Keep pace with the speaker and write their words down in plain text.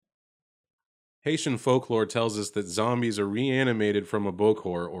Haitian folklore tells us that zombies are reanimated from a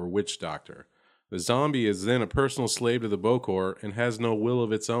Bokor or witch doctor. The zombie is then a personal slave to the Bokor and has no will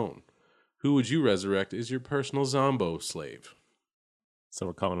of its own. Who would you resurrect as your personal zombo slave? So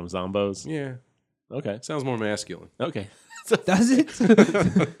we're calling them zombos? Yeah. Okay. Sounds more masculine. Okay. Does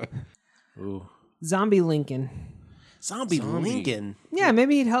it? Ooh. Zombie Lincoln. Zombie Lincoln. Yeah,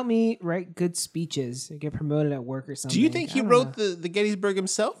 maybe he'd help me write good speeches or get promoted at work or something. Do you think he wrote the Gettysburg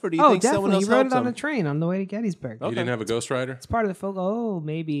himself, or do you Oh, think someone definitely. else He wrote helped it on him? a train on the way to Gettysburg. He didn't have a ghostwriter? It's part of the folk. Oh,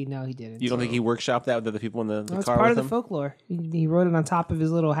 maybe. No, he didn't. You don't think he workshopped that with other people in the No, it's car part with of the him? folklore. He wrote it on top of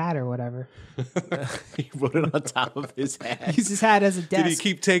his little hat or whatever. He wrote it on top of his hat. He used his hat as a desk. Did he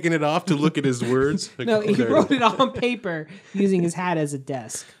keep taking it off to look at his words? Like, No, oh, he there wrote it on paper using his hat as a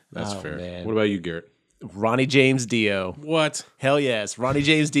desk. That's Oh, fair. man. What about you, Garrett? Ronnie James Dio. What? Hell yes. Ronnie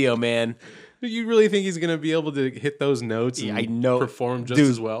James Dio, man. You really think he's going to be able to hit those notes and I know. perform just Dude,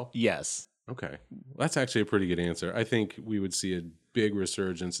 as well? Yes. Okay. That's actually a pretty good answer. I think we would see a big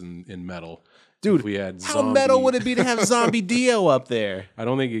resurgence in metal. Dude, if we had how zombie... metal would it be to have Zombie Dio up there? I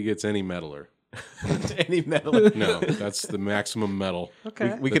don't think it gets any metaler. Any metal? No, that's the maximum metal.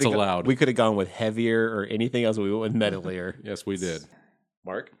 Okay. We That's could've allowed. We could have gone with heavier or anything else. We went with metalier. Yes, we did.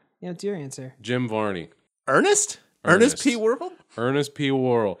 Mark? Yeah, what's your answer? Jim Varney. Ernest P. Worrell? Ernest P.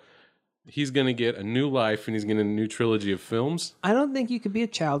 Worrell. He's going to get a new life, and he's going to get a new trilogy of films. I don't think you could be a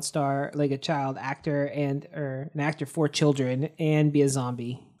child star, like a child actor or an actor for children, and be a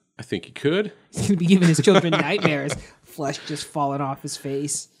zombie. I think he could. He's gonna be giving his children nightmares. Flesh just falling off his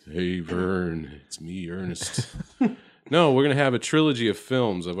face. Hey, Vern, it's me, Ernest. No, we're going to have a trilogy of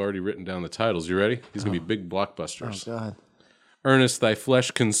films. I've already written down the titles. You ready? These are going to be big blockbusters. Oh, God. Ernest, thy flesh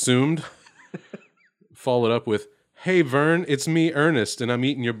consumed. Followed up with, hey, Vern, it's me, Ernest, and I'm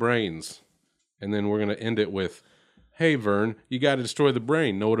eating your brains. And then we're going to end it with, hey, Vern, you got to destroy the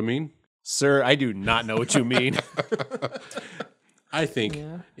brain. Know what I mean? Sir, I do not know what you mean. I think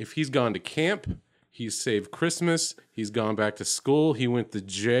if he's gone to camp, he's saved Christmas, he's gone back to school, he went to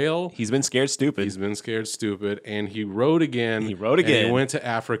jail. He's been scared stupid. He's been scared stupid, and he wrote again. He wrote And again. he went to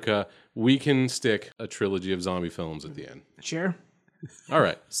Africa. We can stick a trilogy of zombie films at the end. Sure. All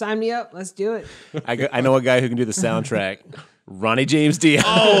right. Sign me up. Let's do it. I know a guy who can do the soundtrack. Ronnie James Dio.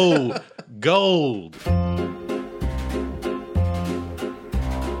 Oh, gold.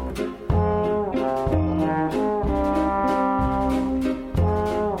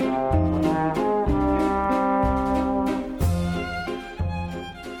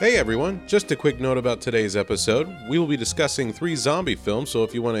 Hey everyone, just a quick note about today's episode. We will be discussing 3 zombie films, so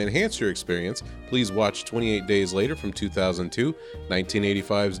if you want to enhance your experience, please watch 28 Days Later from 2002,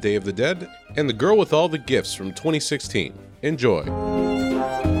 1985's Day of the Dead, and The Girl with All the Gifts from 2016. Enjoy.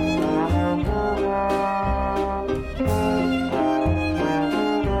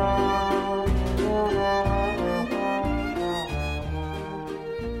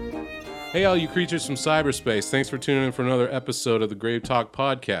 Hey, all you creatures from cyberspace. Thanks for tuning in for another episode of the Grave Talk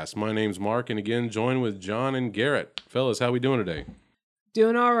podcast. My name's Mark, and again, joined with John and Garrett. Fellas, how we doing today?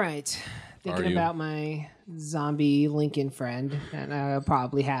 Doing all right. Are Thinking you? about my zombie Lincoln friend that I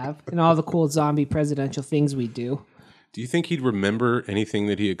probably have, and all the cool zombie presidential things we do. Do you think he'd remember anything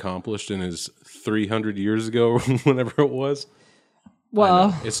that he accomplished in his 300 years ago, or whenever it was?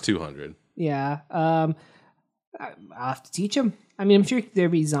 Well, It's 200. yeah. I'll have to teach him. I mean, I'm sure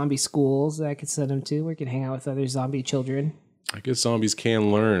there'd be zombie schools that I could send him to where he could hang out with other zombie children. I guess zombies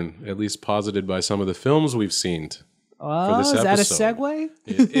can learn, at least posited by some of the films we've seen. Oh, this is that a episode. segue?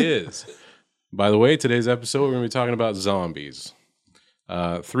 It is. By the way, today's episode, we're going to be talking about zombies.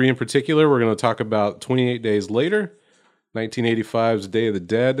 3 in particular, we're going to talk about 28 Days Later, 1985's Day of the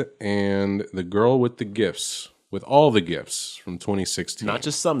Dead, and The Girl with the Gifts, with all the gifts from 2016. Not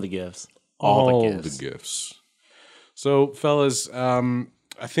just some of the gifts. all the gifts. the gifts. So, fellas, I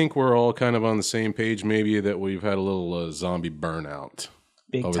think we're all kind of on the same page, maybe, that we've had a little zombie burnout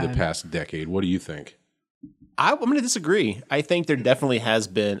Big over time. the past decade. What do you think? I'm going to disagree. I think there definitely has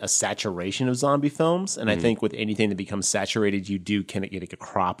been a saturation of zombie films, and I think with anything that becomes saturated, you do kind of get a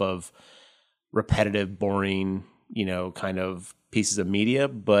crop of repetitive, boring, kind of pieces of media.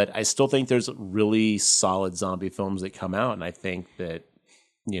 But I still think there's really solid zombie films that come out, and I think that,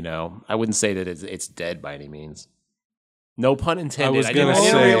 I wouldn't say that it's dead by any means. No pun intended. I was didn't going to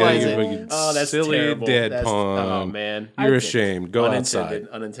even say, realize you it. fucking Oh, that's silly terrible. dead That's- pun. Oh man, You're I- ashamed. Go outside.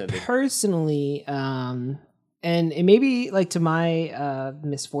 Unintended. Personally, and it may be like to my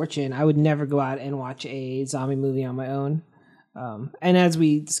misfortune, I would never go out and watch a zombie movie on my own. And as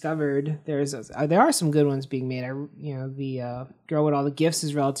we discovered, there are some good ones being made. The Girl with All the Gifts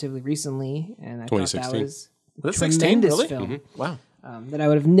is relatively recently, and I thought that 2016. was a Was it 16, tremendous really? film. Wow. that I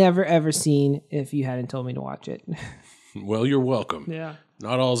would have never ever seen if you hadn't told me to watch it. Well, you're welcome. Yeah.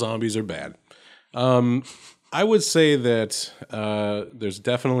 Not all zombies are bad. I would say that there's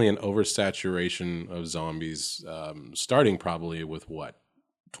definitely an oversaturation of zombies, starting probably with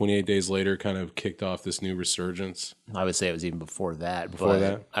 28 Days Later kind of kicked off this new resurgence. I would say it was even before that. Before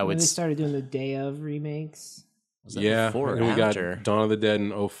that? I When would they started doing the Day of remakes. was that Yeah, before or and we after? got Dawn of the Dead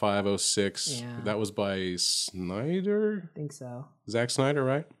in 05, 06. Yeah. That was by Snyder? I think so. Zack Snyder,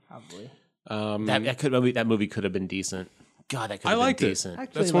 right? Probably. That movie could have been decent. God, that could I have been liked it. decent. I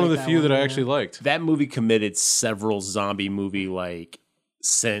actually That's one of the like few that I one, actually liked. That movie committed several zombie movie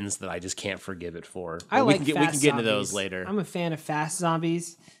sins that I just can't forgive it for. I But like we can fast get into zombies. those later. I'm a fan of fast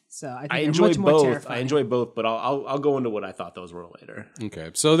zombies, so I think I they're enjoy much more both. terrifying. I enjoy both, but I'll go into what I thought those were later. Okay,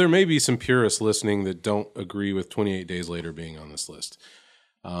 so there may be some purists listening that don't agree with 28 Days Later being on this list.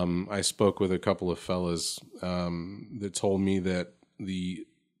 I spoke with a couple of fellas that told me that the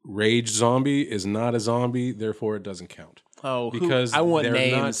rage zombie is not a zombie, therefore it doesn't count. Oh, Because I want they're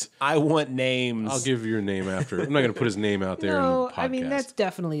names. I want names. I'll give you your name after. I'm not going to put his name out there in the No, podcast. I mean that's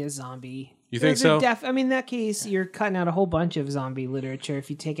definitely a zombie. You think Those are so? I mean, in that case, you're cutting out a whole bunch of zombie literature if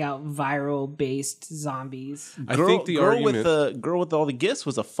you take out viral-based zombies. I think the argument, girl with all the gifts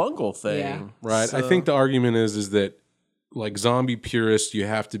was a fungal thing. Yeah. right? I think the argument is that like zombie purists, you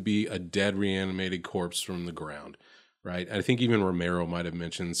have to be a dead reanimated corpse from the ground, right? I think even Romero might have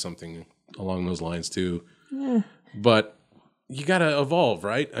mentioned something along those lines too. But you got to evolve,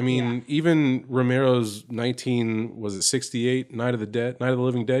 right? I mean, even Romero's 68 Night of the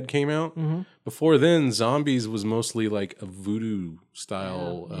Living Dead came out. Before then, zombies was mostly like a voodoo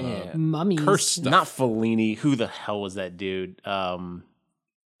style Mummies. curse stuff. Not Fellini. Who the hell was that dude?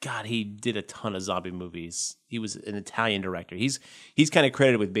 God, he did a ton of zombie movies. He was an Italian director. He's kind of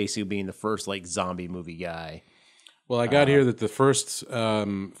credited with basically being the first like zombie movie guy. Well, I got here that the first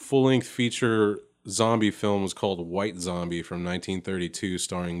full-length feature zombie film was called White Zombie from 1932,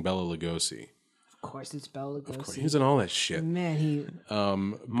 starring Bela Lugosi. Of course, it's Bela Lugosi. He was in all that shit. Man, he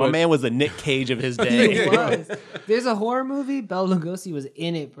My man was the Nick Cage of his day. was. There's a horror movie. Bela Lugosi was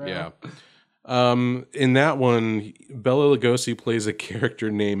in it, bro. Yeah. In that one, Bela Lugosi plays a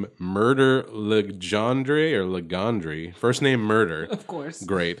character named Murder Legendre. First name Murder. Of course.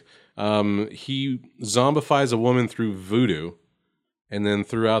 Great. He zombifies a woman through voodoo. And then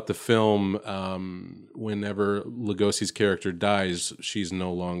throughout the film, whenever Lugosi's character dies, she's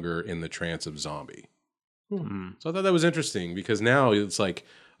no longer in the trance of zombie. So I thought that was interesting because now it's like,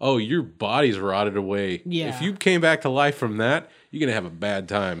 oh, your body's rotted away. Yeah. If you came back to life from that, you're going to have a bad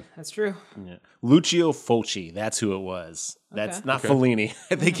time. That's true. Yeah. Lucio Fulci, that's who it was. That's Okay. not Fellini.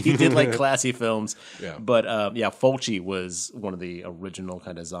 I think he did like classy films. Yeah. But Fulci was one of the original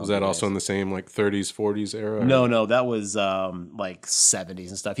kind of zombies. Was that also in the same like 30s, 40s era? or- No, that was like 70s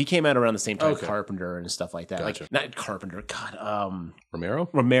and stuff. He came out around the same time Okay. Carpenter and stuff like that. Gotcha. Like not Carpenter, God, Romero?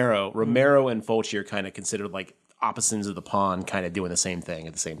 Romero and Fulci are kind of considered like opposite ends of the pond, kind of doing the same thing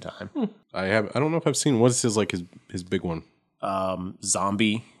at the same time. I don't know if I've seen, what's his like his big one?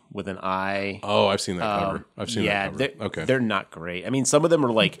 Zombie with an eye. Oh, I've seen that cover. I've seen that cover. Okay. They're not great. I mean, some of them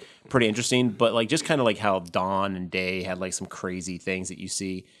are like pretty interesting, but like just kind of like how Dawn and Day had like some crazy things that you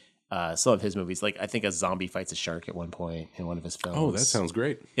see. Some of his movies, like I think a zombie fights a shark at one point in one of his films. Oh, that sounds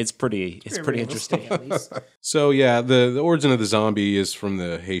great. It's pretty interesting. At least. So yeah, the origin of the zombie is from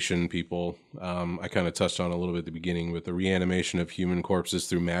the Haitian people. I kind of touched on it a little bit at the beginning with the reanimation of human corpses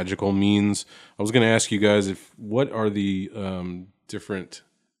through magical means. I was going to ask you guys what are the different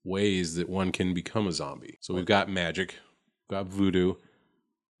ways that one can become a zombie. So we've got magic, we've got voodoo,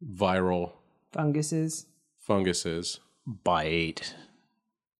 viral, Funguses. funguses, Bite,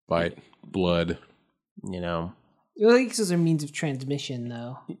 blood. you know. Well, I guess those are means of transmission,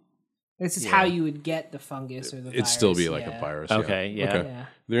 though. This is how you would get the fungus or the virus. It'd still be like a virus. Okay, yeah. Okay. Yeah. Are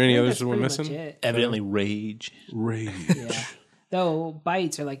there any I think others that's that we're pretty missing? much it. Evidently, rage. Rage. Yeah. Though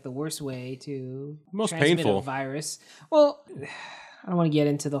bites are like the worst way to Most transmit painful. a virus. Well, I don't want to get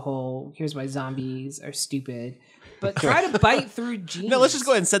into the whole here's why zombies are stupid, but try to bite through genes. No, let's just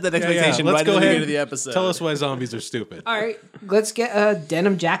go ahead and set that Yeah, expectation let's right go at the ahead beginning of the episode. Tell us why zombies are stupid. All right, let's get a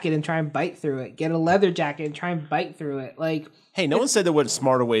denim jacket and try and bite through it. Get a leather jacket and try and bite through it. Like, Hey, no one said there weren't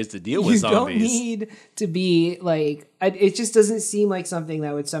smarter ways to deal with you zombies. don't need to be like. It just doesn't seem like something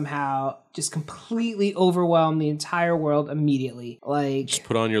that would somehow just completely overwhelm the entire world immediately. Like,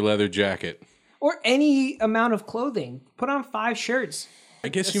 Put on your leather jacket. or any amount of clothing. Put on 5 shirts. I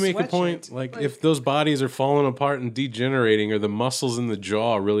guess A you make a point. sweatshirt. Like, if those bodies are falling apart and degenerating, are the muscles in the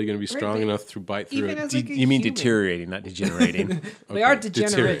jaw really going to be strong Right. enough to bite through Even it? as like a You mean human. deteriorating, not degenerating. They are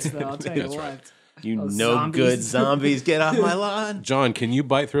degenerates, Deteriorate. though. I'll tell you That's what. right. You Those no zombies. good zombies, get off my lawn. John, can you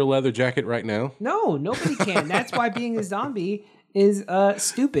bite through a leather jacket right now? No, nobody can. That's why being a zombie is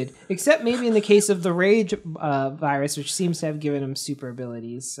stupid. Except maybe in the case of the rage virus, which seems to have given them super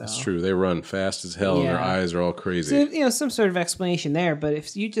abilities. So. It's true. They run fast as hell and their Yeah. eyes are all crazy. So, some sort of explanation there. But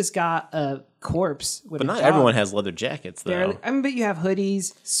if you just got a corpse with But a not jaw, everyone has leather jackets, though. but you have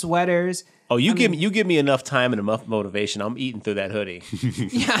hoodies, sweaters. Oh, you give me enough time and enough motivation. I'm eating through that hoodie.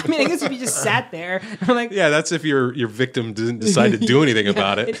 Yeah, I mean, I guess if you just sat there, like Yeah, that's if your victim didn't decide to do anything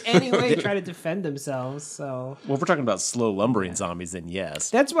about in it. any way try to defend themselves. So Well, if we're talking about slow lumbering zombies, then yes.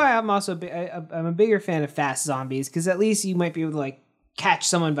 that's why I'm also I'm a bigger fan of fast zombies, because at least you might be able to like catch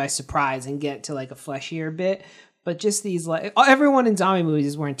someone by surprise and get to like a fleshier bit. But just these like everyone in zombie movies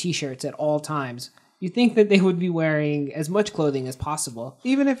is wearing t-shirts at all times. You think that they would be wearing as much clothing as possible,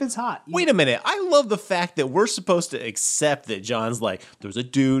 even if it's hot. Wait a minute. I love the fact that we're supposed to accept that John's like, there's a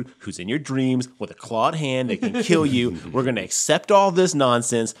dude who's in your dreams with a clawed hand that can kill you. We're going to accept all this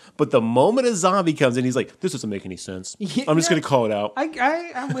nonsense. But the moment a zombie comes in, he's like, this doesn't make any sense. I'm just going to call it out.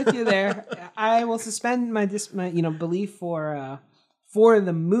 I'm with you there. I will suspend my belief for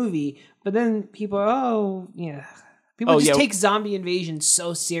the movie, but then people people take zombie invasion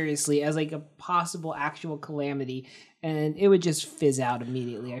so seriously as like a possible actual calamity, and it would just fizz out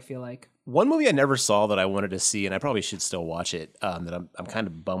immediately. I feel like One movie I never saw that I wanted to see, and I probably should still watch it, that I'm kind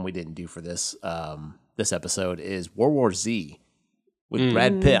of bummed we didn't do for this this episode, is World War Z with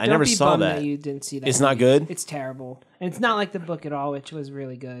Brad Pitt. I never saw that. You didn't see that. It's not good? It's terrible, and it's not like the book at all, which was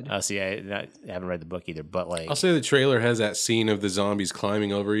really good. See, I haven't read the book either, but like, I'll say the trailer has that scene of the zombies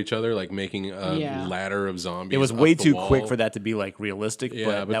climbing over each other, like making a ladder of zombies. it was up way the too wall. quick for that to be like realistic,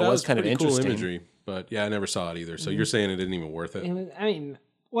 Yeah, but that was kind of pretty interesting. Cool imagery, but yeah, I never saw it either. So you're saying it didn't even worth it? I mean,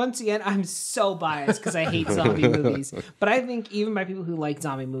 once again, I'm so biased because I hate zombie movies. But I think even by people who like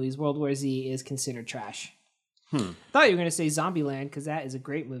zombie movies, World War Z is considered trash. Thought you were going to say Zombieland because that is a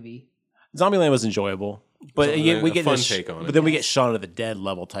great movie. Zombieland was enjoyable, but again, we a get fun this, take on it. but then we get Shaun of the Dead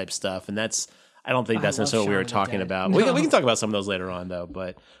level type stuff, and that's I don't think that's love necessarily what we Shaun were of the talking Dead. about. No. We can talk about some of those later on, though.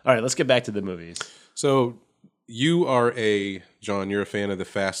 But all right, let's get back to the movies. So you are John, you're a fan of the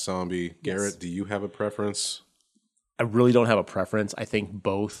fast zombie. Garrett, do you have a preference? I really don't have a preference. I think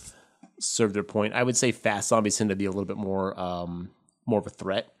both serve their point. I would say fast zombies tend to be a little bit more of a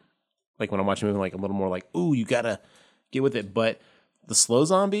threat. Like when I'm watching a movie, like a little more like, ooh, you gotta get with it. But the slow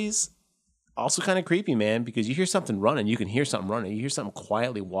zombies also kind of creepy, man, because you hear something running, you can hear something running. You hear something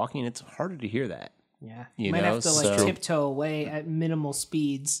quietly walking, it's harder to hear that. Yeah, You might know, have to like so- tiptoe away at minimal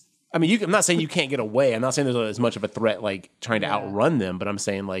speeds. I mean, I'm not saying you can't get away. I'm not saying there's as much of a threat like trying to outrun them, but I'm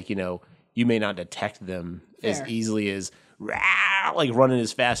saying like, you may not detect them as Fair. easily as "Rah," like running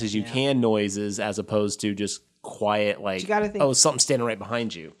as fast as you can noises, as opposed to just quiet like, you gotta think- oh, something's standing right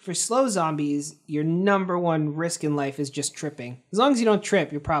behind you. For slow zombies, your number one risk in life is just tripping. As long as you don't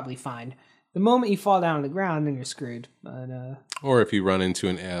trip, you're probably fine. The moment you fall down on the ground, then you're screwed. But Or if you run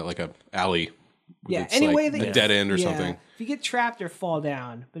into like a alley, it's any like way that the dead end or something. If you get trapped or fall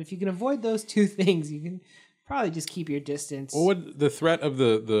down, but if you can avoid those two things, you can probably just keep your distance. Well, what the threat of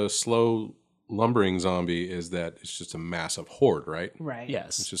the slow lumbering zombie is that it's just a massive horde, right? Right.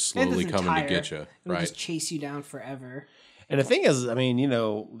 Yes. It's just And it slowly doesn't coming tire. to get you, It'll right? just chase you down forever. And the thing is, I mean,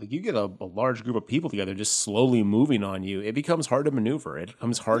 like you get a large group of people together just slowly moving on you, it becomes hard to maneuver. It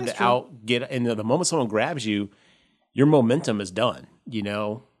becomes hard to and the moment someone grabs you, your momentum is done,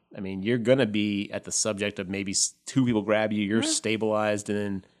 I mean, you're going to be at the subject of maybe two people grab you, you're stabilized, and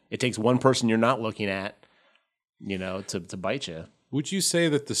then it takes one person you're not looking at, to bite you. Would you say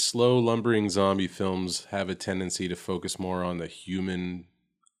that the slow lumbering zombie films have a tendency to focus more on the human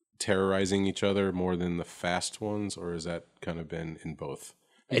terrorizing each other more than the fast ones, or has that kind of been in both?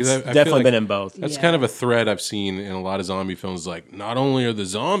 It's I feel definitely like been in both. That's Yeah. kind of a thread I've seen in a lot of zombie films. Like, not only are the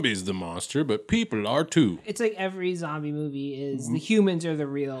zombies the monster, but people are too. It's like every zombie movie is the humans are the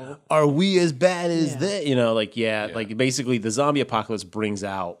real. Are we as bad as Yeah. that? Like basically the zombie apocalypse brings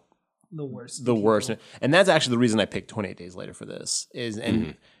out The worst. the worst. And that's actually the reason I picked 28 Days Later for this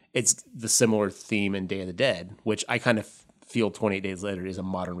it's the similar theme in Day of the Dead, which I kind of feel 28 Days Later is a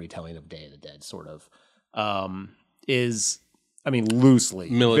modern retelling of Day of the Dead, sort of. Loosely.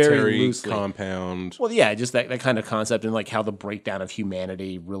 very Military loosely. compound. Well, yeah, just that kind of concept and like how the breakdown of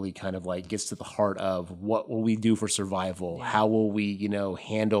humanity really kind of like gets to the heart of what will we do for survival? How will we,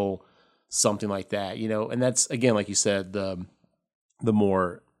 handle something like that? And that's, again, like you said, the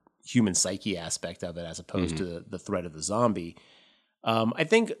more human psyche aspect of it as opposed to the threat of the zombie. I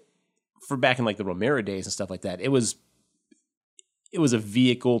think for back in like the Romero days and stuff like that, it was it was a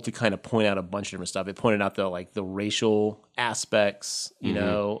vehicle to kind of point out a bunch of different stuff. It pointed out the racial aspects, you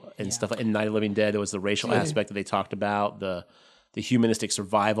know, and stuff. In Night of the Living Dead, there was the racial aspect that they talked about, the humanistic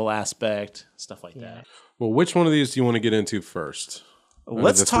survival aspect, stuff like that. Well, which one of these do you want to get into first?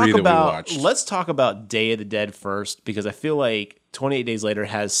 Let's talk about Day of the Dead first, because I feel like 28 Days Later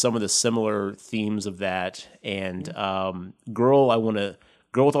has some of the similar themes of that. And Girl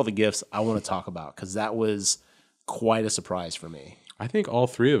with All the Gifts, I want to talk about, because that was quite a surprise for me. I think all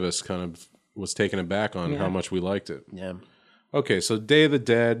three of us kind of was taken aback on how much we liked it. Yeah. Okay, so Day of the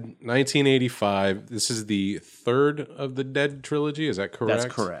Dead, 1985. This is the third of the Dead trilogy. Is that correct?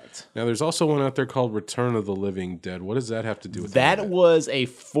 That's correct. Now, there's also one out there called Return of the Living Dead. What does that have to do with that? Was a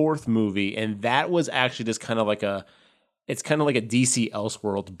fourth movie, and that was actually just kind of like it's kind of like a DC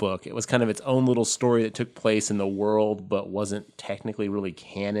Elseworld book. It was kind of its own little story that took place in the world, but wasn't technically really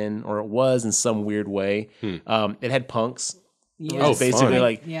canon, or it was in some weird way. It had punks. Yeah. Oh, basically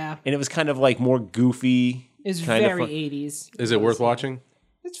fun. Yeah. And it was kind of like more goofy. It's kind very of 80s. Is it worth watching?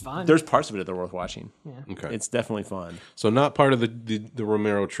 It's fun. There's parts of it that are worth watching. Yeah. Okay. It's definitely fun. So not part of the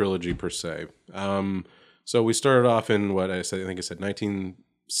Romero trilogy per se. So we started off in what I think I said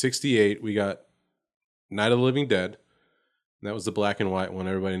 1968. We got Night of the Living Dead. That was the black and white one.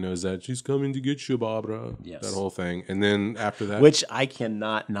 Everybody knows that. She's coming to get you, Barbara. Yes. That whole thing. And then after that, Which I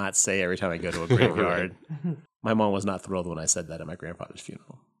cannot not say every time I go to a graveyard. My mom was not thrilled when I said that at my grandfather's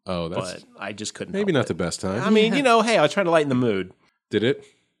funeral. oh, that's But I just couldn't maybe help not the best time. I mean, you know, hey, I was trying to lighten the mood Did it?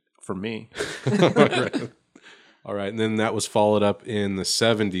 for me. All right. And then that was followed up in the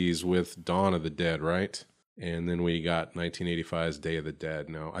 70s with Dawn of the Dead, right? And then we got 1985's Day of the Dead.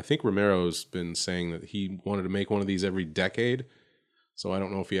 Now, I think Romero's been saying that he wanted to make one of these every decade. So I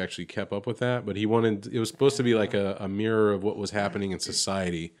don't know if he actually kept up with that, but it was supposed to be like a mirror of what was happening in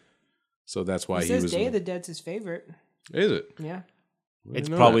society. So that's why he says Day of the Dead's his favorite. Is it? Yeah. It's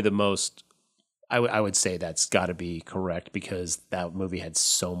probably the most. I would say that's got to be correct, because that movie had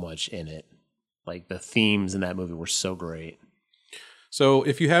so much in it. Like the themes in that movie were so great. So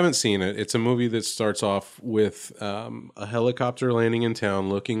if you haven't seen it, it's a movie that starts off with a helicopter landing in town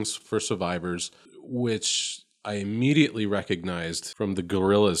looking for survivors, which I immediately recognized from the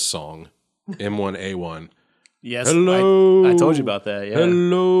Gorillaz song, M1A1. Yes, Hello. I told you about that. Yeah.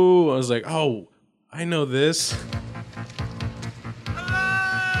 Hello. I was like, oh, I know this.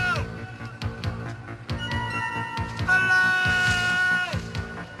 Hello! Hello!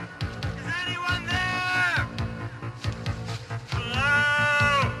 Is anyone there? Hello!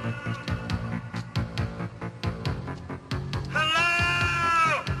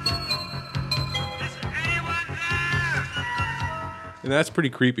 Hello! Is anyone there? And that's pretty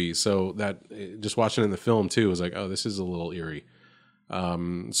creepy. So that just watching it in the film too was like, oh, this is a little eerie.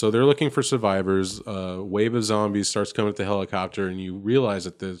 So they're looking for survivors. A wave of zombies starts coming at the helicopter, and you realize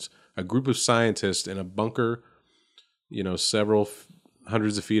that there's a group of scientists in a bunker, you know, several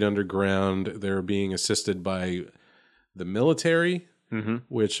hundreds of feet underground. They're being assisted by the military,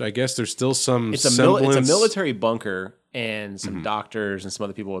 which I guess there's still some It's a military bunker, and some doctors and some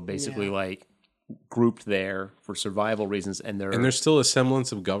other people are basically like grouped there for survival reasons, and there's still a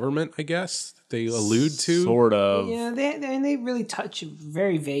semblance of government, I guess, that they allude to. sort of. Yeah, they really touch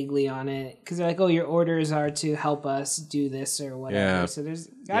very vaguely on it, because they're like, oh, your orders are to help us do this or whatever. Yeah. So there's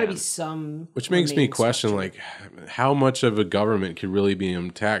got to be some. Which makes me remaining question, structure. like, how much of a government could really be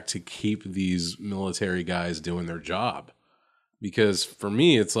intact to keep these military guys doing their job? Because for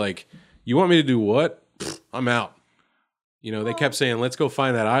me, it's like, you want me to do what? Pfft, I'm out. You know, they kept saying, let's go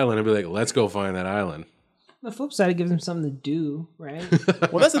find that island. I'd be like, let's go find that island. On the flip side, it gives them something to do, right?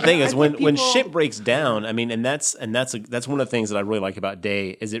 Well, that's the thing is I when think people- shit breaks down. I mean, and that's one of the things that I really like about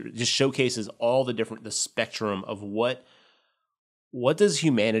Day is it just showcases all the spectrum of what does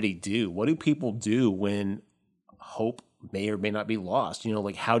humanity do? What do people do when hope may or may not be lost? You know,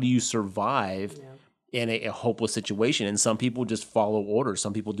 like how do you survive in a hopeless situation? And some people just follow orders.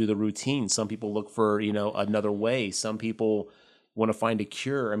 Some people do the routine. Some people look for, you know, another way. Some people want to find a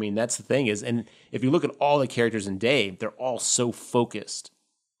cure. I mean, that's the thing is, and if you look at all the characters in Day, they're all so focused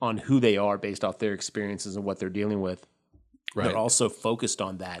on who they are based off their experiences and what they're dealing with. Right. They're also focused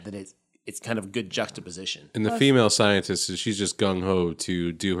on that it's kind of good juxtaposition. And the female scientist, she's just gung-ho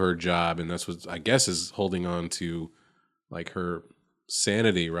to do her job, and that's what I guess is holding on to, like, her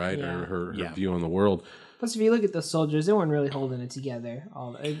sanity, right? Yeah. Or her view on the world. Plus, if you look at the soldiers, they weren't really holding it together.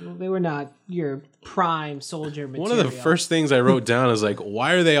 They were not your prime soldier material. One of the first things I wrote down is like,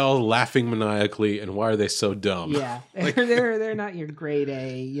 why are they all laughing maniacally, and why are they so dumb? Yeah, they're not your grade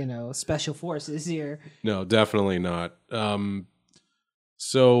A, you know, special forces here. No, definitely not.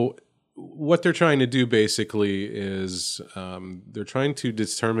 So what they're trying to do basically is they're trying to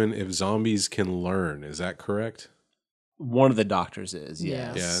determine if zombies can learn. Is that correct? One of the doctors is,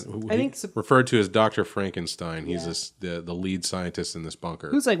 Yeah. yes. Yeah, I think referred to as Dr. Frankenstein. He's the lead scientist in this bunker.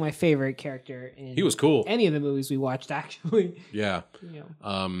 who's like my favorite character in He was cool. any of the movies we watched, actually. Yeah. You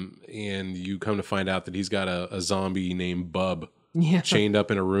know. And you come to find out that he's got a zombie named Bub Yeah. chained up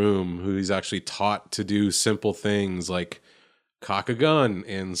in a room who he's actually taught to do simple things like cock a gun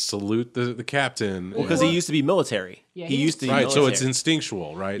and salute the captain. Well, because he used to be military. Yeah, he he used to be Right, so military. it's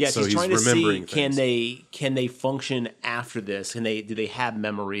instinctual, right? Yes, so he's trying to remembering see things. can they function after this? Do they have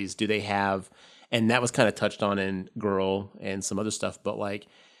memories? Do they have? And that was kind of touched on in Girl and some other stuff. But like,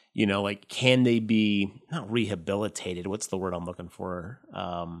 you know, like can they be not rehabilitated? What's the word I'm looking for?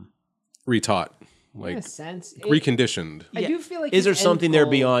 Retaught, In like a sense. reconditioned. I do feel like Is there his end something there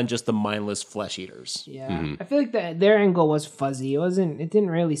goal- beyond just the mindless flesh eaters? Yeah, I feel like that their end goal was fuzzy. It wasn't. It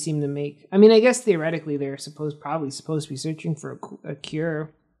didn't really seem to make. I mean, I guess theoretically they're probably supposed to be searching for a cure.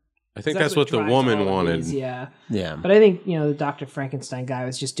 I think that's what the drives woman all of wanted. these, yeah. Yeah. But I think the Dr. Frankenstein guy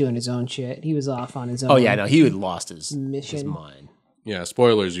was just doing his own shit. He was off on his own. Oh yeah, no, he had lost his Mission. mind. Yeah,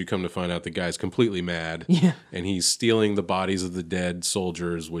 spoilers, you come to find out the guy's completely mad. Yeah. And he's stealing the bodies of the dead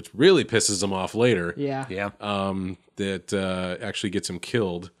soldiers, which really pisses him off later. Yeah. Yeah. That actually gets him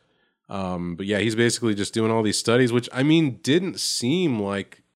killed. But yeah, he's basically just doing all these studies, which I mean didn't seem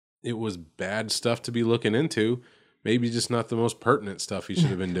like it was bad stuff to be looking into. Maybe just not the most pertinent stuff he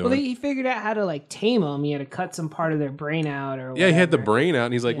should have been doing. Well, he figured out how to like tame them. He had to cut some part of their brain out, or yeah, he had the whatever. brain out,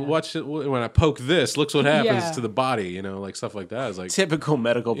 and he's like, Yeah. "Watch it when I poke this. Looks what happens Yeah. to the body." You know, like stuff like that. It's like, Typical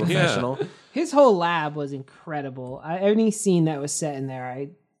medical professional. His whole lab was incredible. Any scene that was set in there, I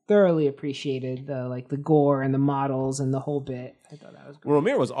thoroughly appreciated the gore and the models and the whole bit. I thought that was great. Well,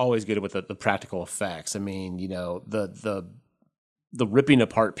 Romero was always good with the practical effects. I mean, you know, the ripping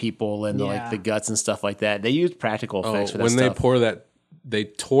apart people and Yeah. the guts and stuff like that. They used practical effects for that when stuff. they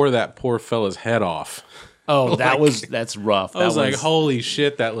tore that poor fella's head off. Oh, that's rough. I was like, holy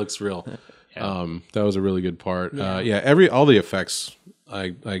shit, that looks real. That was a really good part. All the effects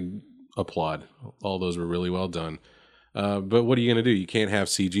I applaud. All those were really well done. But what are you going to do? You can't have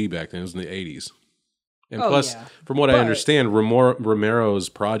CG back then. It was in the 80s. And Oh, plus, yeah. from what I But- understand, Romero's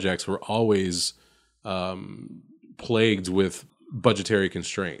projects were always plagued with budgetary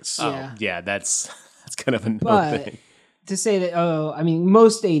constraints. Yeah. That's kind of a no But thing. to say that,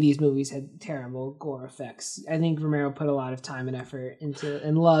 most 80s movies had terrible gore effects. I think Romero put a lot of time and effort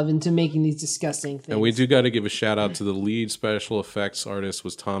and love into making these disgusting things. And we do got to give a shout out to the lead special effects artist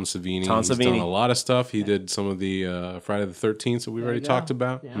was Tom Savini. Tom He's Savini. done a lot of stuff. He did some of the Friday the 13th that we already you go. talked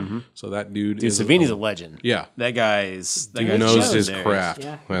about. Yeah. So that dude, Dude, is Savini's a legend. yeah. That guy's Dude knows shows his there. craft.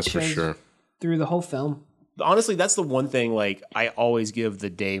 Yeah, That's for shows. sure. Through the whole film. Honestly, that's the one thing, like, I always give the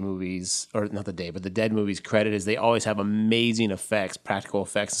Day movies, or not the Day, but the Dead movies credit is they always have amazing effects, practical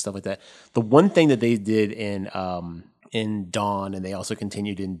effects and stuff like that. The one thing that they did in Dawn, and they also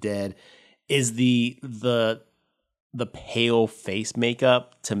continued in Dead, is the pale face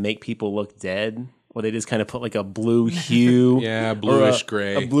makeup to make people look dead. Or they just kind of put like a blue hue, Yeah, or bluish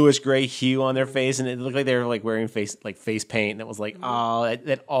gray. a bluish gray hue on their face, and it looked like they were like wearing face paint. And it was like, oh,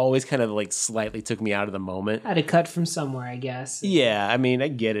 that always kind of like slightly took me out of the moment. Had to cut from somewhere, I guess. Yeah, I mean, I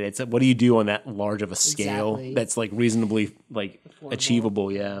get it. It's what do you do on that large of a scale Exactly. that's like reasonably like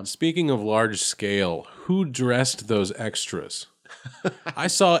achievable? Yeah, Speaking of large scale, who dressed those extras? I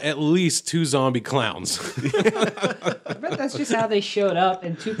saw at least 2 zombie clowns. I bet that's just how they showed up,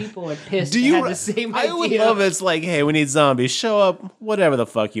 and 2 people are pissed. do they you? had the same I idea. would love it. It's like, hey, we need zombies. Show up, whatever the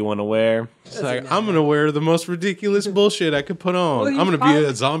fuck you want to wear. It's like, I'm going to wear the most ridiculous bullshit I could put on. Well, he I'm going to be probably-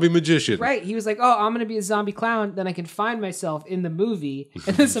 a zombie magician. Right, he was like, "Oh, I'm gonna be a zombie clown." Then I can find myself in the movie,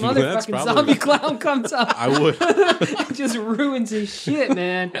 and then some other That's fucking probably- zombie clown comes up I would. and just ruins his shit,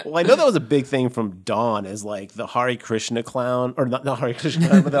 man. Well, I know that was a big thing from Dawn, is like the Hare Krishna clown, or not Hare Krishna,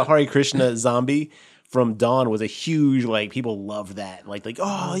 clown, but the Hare Krishna zombie from Dawn was a huge, like, people loved that. Like,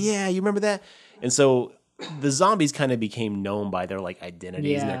 oh yeah, you remember that? And so the zombies kind of became known by their like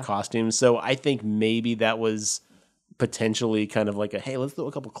identities and Yeah. their costumes. So I think maybe that was potentially kind of like a, hey, let's throw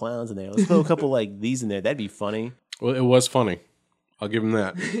a couple clowns in there. Let's throw a couple like these in there. That'd be funny. Well, it was funny. I'll give him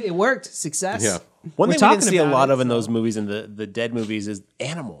that. It worked. Success. Yeah. One We're thing we talking didn't see a about lot it, of in so- those movies, in the Dead movies, is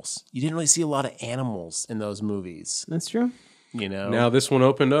animals. You didn't really see a lot of animals in those movies. That's true. You know? Now this one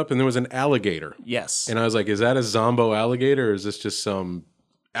opened up and there was an alligator. Yes. And I was like, is that a zombo alligator or is this just some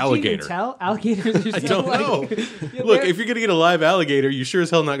You alligator? can tell alligators are I still don't like, know. Yeah, Look, they're- if you're going to get a live alligator, you sure as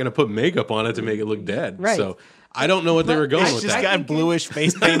hell not going to put makeup on it to make it look dead. Right. So I don't know what they were going It's with just that. got bluish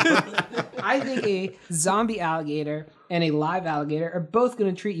face paint. I think a zombie alligator and a live alligator are both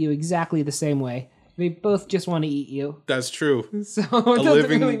going to treat you exactly the same way. They both just want to eat you. That's true. So it doesn't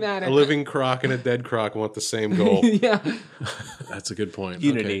really matter. A living croc and a dead croc want the same goal. Yeah. That's a good point.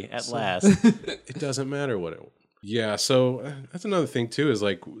 Unity Okay. at last. It doesn't matter what it. Yeah, so that's another thing too. Is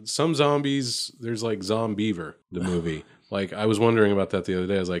like some zombies. There's like Zombeaver, the movie. Like I was wondering about that the other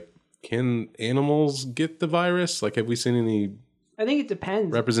day. I was like, can animals get the virus? Like, have we seen any I think it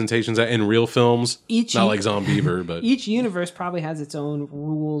depends. representations in real films? Each Not like Zombeaver, but Each universe probably has its own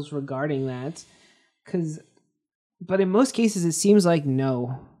rules regarding that. But in most cases, it seems like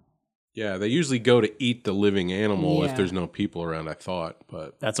no. yeah, they usually go to eat the living animal if Yeah. there's no people around. I thought,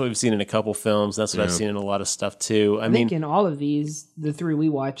 but That's what we've seen in a couple films. That's what I've Yeah. seen in a lot of stuff too. I I mean, think in all of these, the three we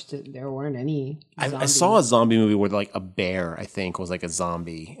watched, there weren't any. I zombies. saw a zombie movie where like a bear, I think, was like a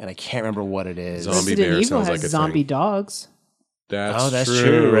zombie, and I can't remember what it is. Zombie Resident bear Evil sounds has like a zombie thing. dogs. that's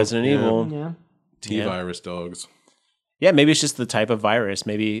true. Resident Yeah. Evil. Yeah. T-virus dogs. Yeah, maybe it's just the type of virus.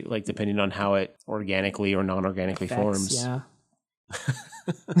 Maybe like depending on how it organically or non-organically forms. Yeah.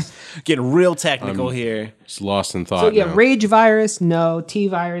 Getting real technical here. Just lost in thought. So yeah, now. rage virus, no. T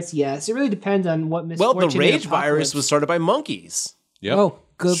virus, yes. It really depends on what Well, misfortune. the and rage apocalypse. virus was started by monkeys. Yep. Oh,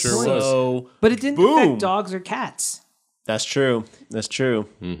 good Sure point. was. So But it didn't Boom. affect dogs or cats. that's true. That's true.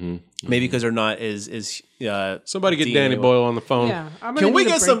 Mm-hmm. Maybe because they're not as Somebody get DNA Danny Boyle on the phone. Yeah, I'm gonna Can we need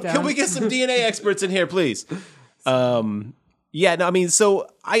a get some? breakdown. Can we get some DNA experts in here, please? Yeah, no, I mean, so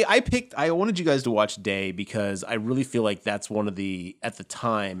I wanted you guys to watch Day because I really feel like that's one of the, at the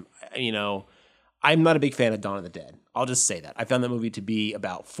time, you know, I'm not a big fan of Dawn of the Dead. I'll just say that. I found that movie to be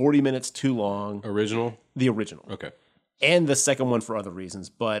about 40 minutes too long, Original. the original. Okay. And the second one for other reasons.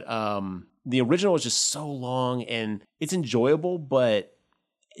 But the original was just so long and it's enjoyable, but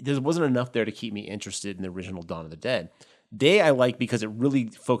there wasn't enough there to keep me interested in the original Dawn of the Dead. Day I like because it really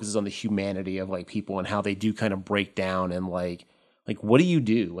focuses on the humanity of like people and how they do kind of break down and like what do you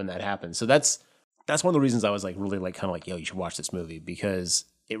do when that happens? So that's one of the reasons I was like really like kind of like, yo, you should watch this movie because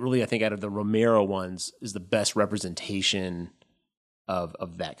it really, I think out of the Romero ones is the best representation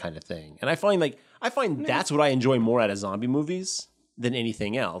of that kind of thing. And I find that's what I enjoy more out of zombie movies than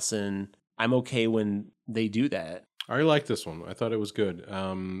anything else. And I'm okay when they do that. I really liked this one. I thought it was good.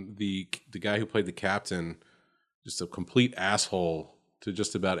 The guy who played the captain, just a complete asshole to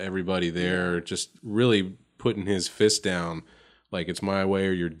just about everybody there, just really putting his fist down, like it's my way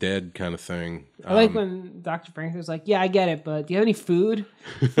or you're dead kind of thing. I like when Dr. Frank was like, "Yeah, I get it, but do you have any food?"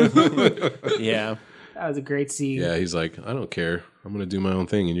 Yeah. That was a great scene. Yeah, he's like, I don't care. I'm gonna do my own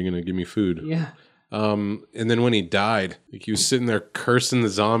thing, and you're gonna give me food. Yeah. And then when he died, like he was sitting there cursing the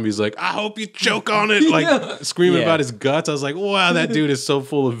zombies, like, I hope you choke on it, like screaming Yeah. about his guts. I was like, wow, that dude is so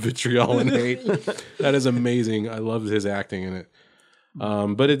full of vitriol and hate. That is amazing. I loved his acting in it.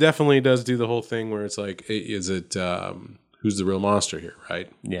 But it definitely does do the whole thing where it's like, is it who's the real monster here, right?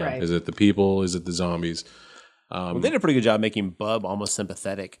 Yeah. Right. Is it the people? Is it the zombies? Well, they did a pretty good job making Bub almost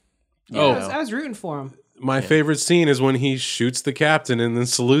sympathetic. You Oh. know? I was rooting for him. My favorite scene is when he shoots the captain and then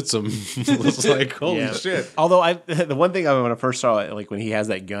salutes him. It's like, holy Yeah. shit. Although the one thing when I first saw it, like when he has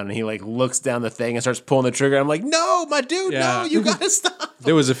that gun and he like looks down the thing and starts pulling the trigger, I'm like, no, my dude, Yeah. no, you gotta stop.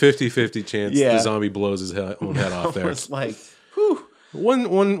 There was a 50-50 chance Yeah. the zombie blows his own head off there. It's like,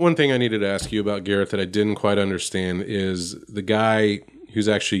 One thing I needed to ask you about, Garrett, that I didn't quite understand is the guy who's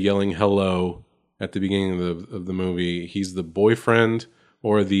actually yelling hello at the beginning of the movie. He's the boyfriend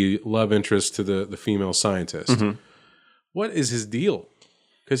or the love interest to the female scientist. Mm-hmm. What is his deal?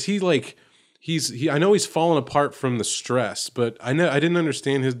 Because I know he's fallen apart from the stress, but I didn't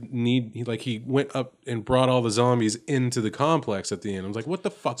understand his need. He went up and brought all the zombies into the complex at the end. I was like, what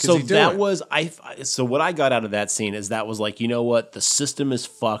the fuck is so he doing? that was so what I got out of that scene is that was like, you know what, the system is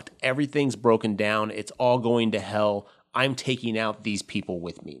fucked, everything's broken down, it's all going to hell. I'm taking out these people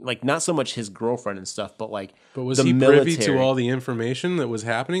with me. Like, not so much his girlfriend and stuff, but like, But was the he privy to military. all the information that was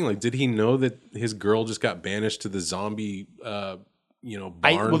happening? Like, did he know that his girl just got banished to the zombie, barn?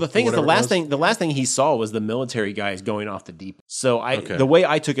 Well, the thing is, whatever it was? the last thing he saw was the military guys going off the deep. So Okay. the way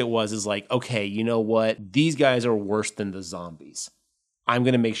I took it is like, okay, you know what? These guys are worse than the zombies. I'm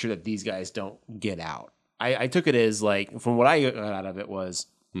going to make sure that these guys don't get out. I took it as like, from what I got out of it was,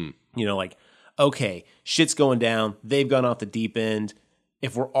 you know, like, okay, shit's going down. They've gone off the deep end.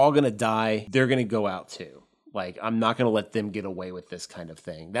 If we're all going to die, they're going to go out too. Like, I'm not going to let them get away with this kind of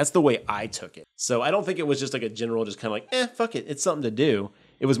thing. That's the way I took it. So I don't think it was just like a general, just kind of like, fuck it. It's something to do.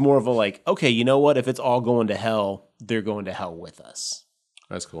 It was more of a like, okay, you know what? If it's all going to hell, they're going to hell with us.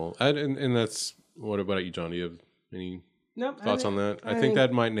 That's cool. And that's, what about you, John? Do you have any Nope. thoughts on that? I think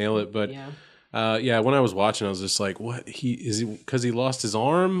that might nail it. But Yeah. when I was watching, I was just like, what? Because he lost his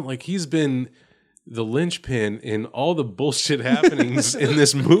arm? Like, he's been the linchpin in all the bullshit happenings in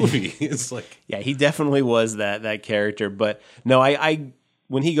this movie. It's like, Yeah, he definitely was that character. But no, I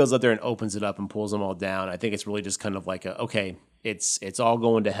when he goes up there and opens it up and pulls them all down, I think it's really just kind of like it's all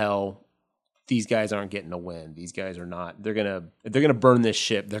going to hell. These guys aren't getting a win. These guys are not. If they're gonna burn this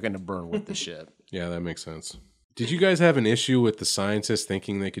ship, they're gonna burn with the ship. yeah, that makes sense. Did you guys have an issue with the scientists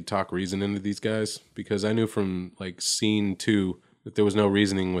thinking they could talk reason into these guys? Because I knew from like scene 2 that there was no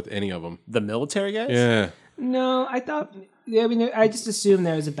reasoning with any of them. The military guys? Yeah. No, I thought. I mean, I just assumed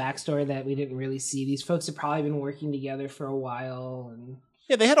there was a backstory that we didn't really see. These folks have probably been working together for a while, and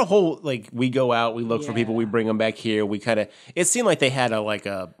Yeah, they had a whole we go out, we look for people, we bring them back here. We kind of it seemed like they had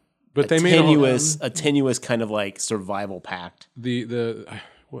But they made a tenuous kind of like survival pact.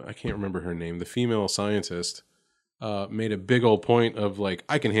 I can't remember her name. The female scientist made a big old point of like,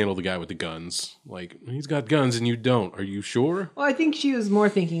 I can handle the guy with the guns. Like, he's got guns and you don't. Are you sure? well, I think she was more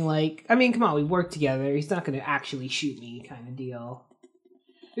thinking like, I mean, come on, we work together. He's not going to actually shoot me, kind of deal.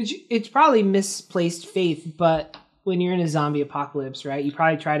 It's probably misplaced faith, but when you're in a zombie apocalypse, right, you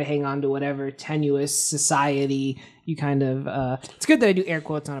probably try to hang on to whatever tenuous society you kind of. It's good that I do air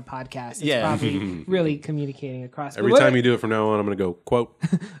quotes on a podcast. It's probably really communicating across. Every time you do it from now on, I'm going to go, quote,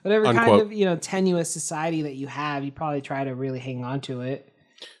 whatever unquote. kind of tenuous society that you have, you probably try to really hang on to it.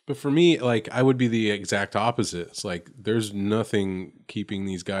 But for me, like, I would be the exact opposite. It's like, there's nothing keeping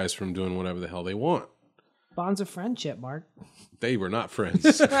these guys from doing whatever the hell they want. Bonds of friendship, Mark. They were not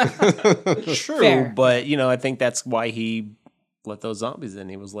friends. True, Fair. but I think that's why he let those zombies in.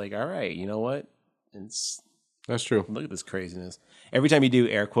 He was like, all right, you know what? That's true. Look at this craziness. Every time you do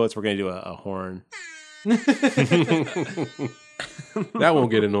air quotes, we're going to do a horn. That won't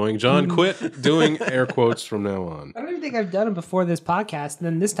get annoying. John, quit doing air quotes from now on. I don't even think I've done them before this podcast, and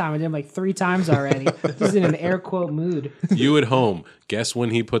then this time I did them like 3 times already. Just in an air quote mood. You at home, guess when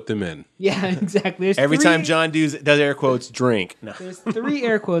he put them in. Yeah, exactly. There's Every three- time John does air quotes, drink. No. There's 3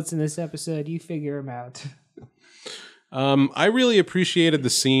 air quotes in this episode. You figure them out. I really appreciated the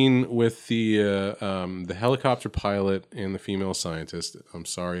scene with the helicopter pilot and the female scientist. I'm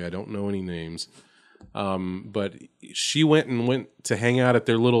sorry, I don't know any names. But she went to hang out at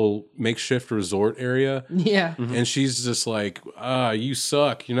their little makeshift resort area. Yeah. And she's just like, you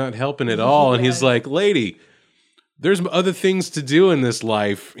suck. You're not helping at all. And he's like, lady, there's other things to do in this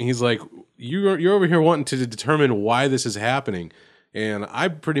life. And he's like, you're over here wanting to determine why this is happening. And I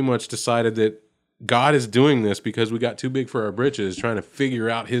pretty much decided that God is doing this because we got too big for our britches trying to figure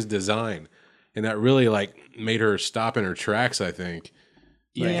out his design. And that really like made her stop in her tracks, I think.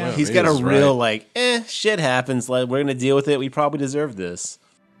 Yeah. Like, He's wow, got he a was real right. shit happens. Like, we're going to deal with it. We probably deserve this.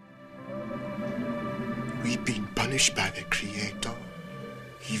 We've been punished by the Creator.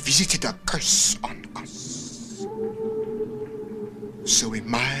 He visited a curse on us. So we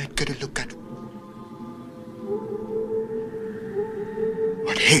might get a look at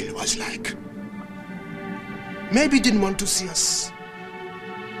what hell was like. Maybe he didn't want to see us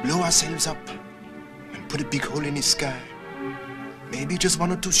blow ourselves up and put a big hole in his sky. Maybe he just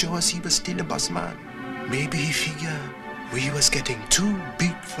wanted to show us he was still a boss man. Maybe he figured we was getting too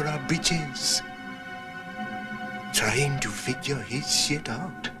big for our britches. Trying to figure his shit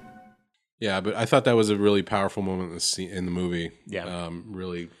out. Yeah, but I thought that was a really powerful moment in the movie. Yeah.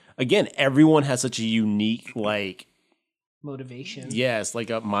 Really. Again, everyone has such a unique, Motivation. yes, like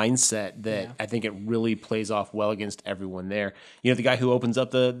a mindset that I think it really plays off well against everyone there. The guy who opens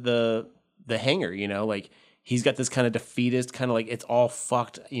up the hangar, he's got this kind of defeatist, kind of like it's all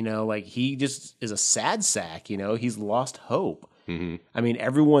fucked, like he just is a sad sack, he's lost hope. Mm-hmm. I mean,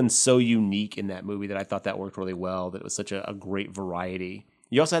 everyone's so unique in that movie that I thought that worked really well, that it was such a great variety.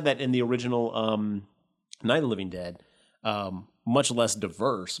 You also had that in the original Night of the Living Dead, much less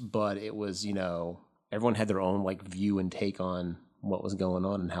diverse, but it was, everyone had their own view and take on what was going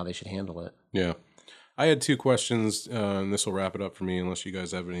on and how they should handle it. Yeah. I had 2 questions, and this will wrap it up for me unless you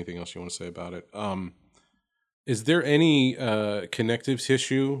guys have anything else you want to say about it. Is there any connective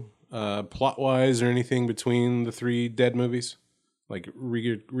tissue, plot-wise or anything between the 3 Dead movies? Like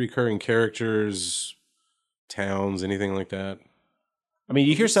recurring characters, towns, anything like that? I mean,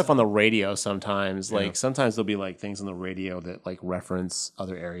 you hear stuff on the radio sometimes. Yeah. Sometimes there'll be things on the radio that reference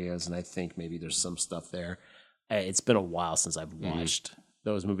other areas, and I think maybe there's some stuff there. It's been a while since I've watched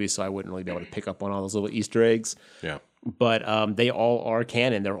those movies, so I wouldn't really be able to pick up on all those little Easter eggs. Yeah. But they all are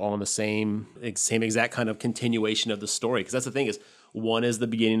canon. They're all in the same exact kind of continuation of the story. Because that's the thing is, one is the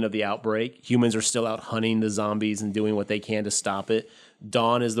beginning of the outbreak. Humans are still out hunting the zombies and doing what they can to stop it.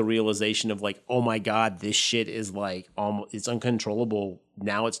 Dawn is the realization of oh my God, this shit is almost, it's uncontrollable.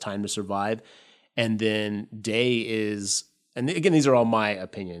 Now it's time to survive. And then Day is, and again, these are all my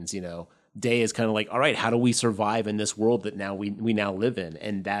opinions, day is kind of like, all right, how do we survive in this world that now we now live in?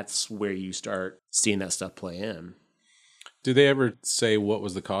 And that's where you start seeing that stuff play in. Did they ever say what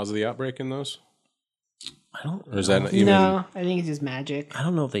was the cause of the outbreak in those? I don't Or is that not even? No, I think it's just magic. I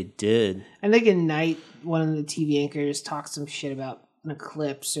don't know if they did. I think at night, one of the TV anchors talks some shit about an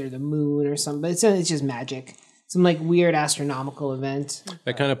eclipse or the moon or something, but it's just magic. Some like weird astronomical event.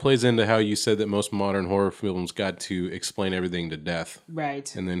 That kind of plays into how you said that most modern horror films got to explain everything to death.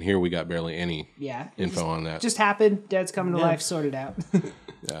 Right. And then here we got barely any info on that. Just happened. Dead's coming to life. Sorted out.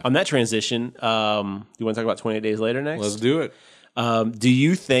 On that transition, do you want to talk about 28 Days Later next? Let's do it. Do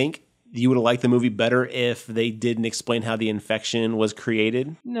you think you would have liked the movie better if they didn't explain how the infection was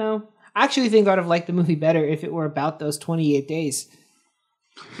created? No. I actually think I'd have liked the movie better if it were about those 28 days.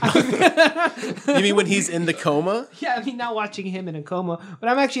 You mean when he's in the coma? Yeah, I mean, not watching him in a coma, but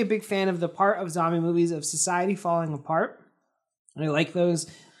I'm actually a big fan of the part of zombie movies of society falling apart. And I like those,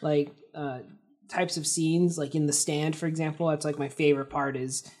 like, types of scenes, like in The Stand, for example. That's like my favorite part,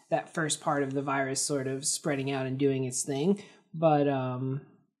 is that first part of the virus sort of spreading out and doing its thing. But,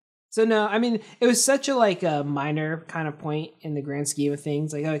 so no, I mean, it was such a, like, a minor kind of point in the grand scheme of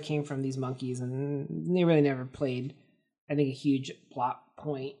things. Like, oh, it came from these monkeys, and they really never played, I think, a huge plot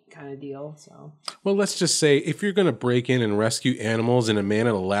point kind of deal. So, Well, let's just say if you're going to break in and rescue animals and a man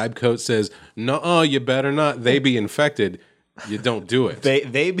in a lab coat says, "No, you better not," they be infected, you don't do it.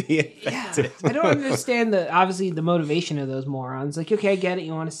 They be infected. I don't understand obviously the motivation of those morons. Like, okay, I get it,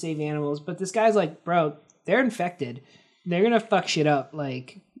 you want to save animals, but this guy's like, bro, they're infected. They're gonna fuck shit up.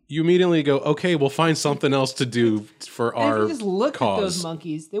 Like, You immediately go, okay, we'll find something else to do for and our if you just look cause. at those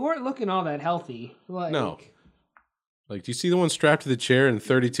monkeys, they weren't looking all that healthy. Like, No. Like, do you see the one strapped to the chair and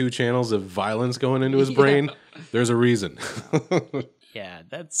 32 channels of violence going into his Yeah. brain? There's a reason. Yeah,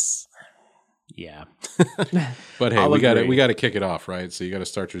 that's... Yeah. But hey, I'll we agree. got to kick it off, right? So you got to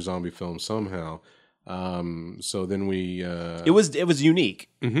start your zombie film somehow. So then we It was unique.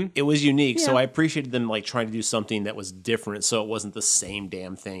 Mm-hmm. It was unique. So Yeah. I appreciated them like trying to do something that was different, so it wasn't the same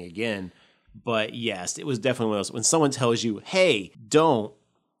damn thing again. But yes, it was definitely one of those. When someone tells you, "Hey, don't,"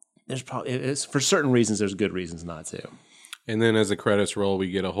 there's probably it's for certain reasons. There's good reasons not to. and then as the credits roll, we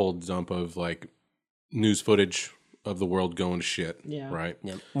get a whole dump of like news footage of the world going to shit. Yeah. Right.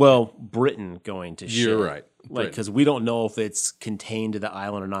 Well, Britain going to shit. You're right. Like Britain. because we don't know if it's contained to the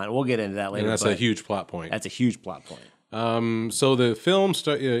island or not. We'll get into that later. And that's but a huge plot point. That's a huge plot point. So the film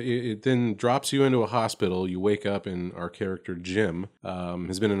it then drops you into a hospital. You wake up, and our character Jim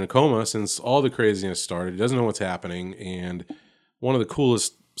has been in a coma since all the craziness started. He doesn't know what's happening, and one of the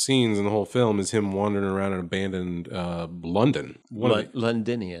coolest scenes in the whole film is him wandering around an abandoned London,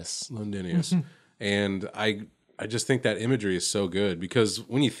 Londinius. Londinius, and I just think that imagery is so good because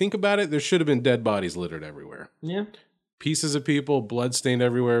when you think about it, there should have been dead bodies littered everywhere. Yeah. Pieces of people, blood stained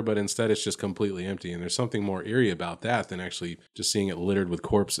everywhere, but instead it's just completely empty. And there's something more eerie about that than actually just seeing it littered with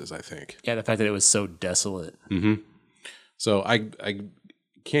corpses, I think. Yeah, the fact that it was so desolate. So I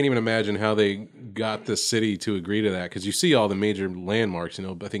can't even imagine how they got the city to agree to that because you see all the major landmarks. You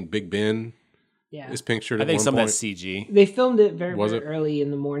know, I think Big Ben Yeah. is pictured I at think one some of point. that's CG. They filmed it very, Was very it? early in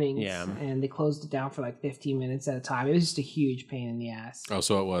the morning. Yeah. And they closed it down for like 15 minutes at a time. It was just a huge pain in the ass. Oh,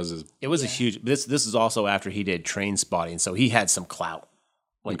 so it was. It was a huge. This is also after he did Train Spotting, so he had some clout.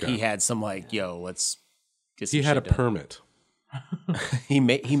 Like Okay. he had some like, yo, let's. Get some He had a shit done. permit. He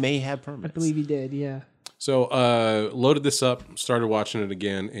may have permits. I believe he did, yeah. So loaded this up, started watching it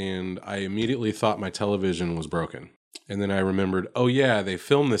again, and I immediately thought my television was broken. And then I remembered, oh yeah, they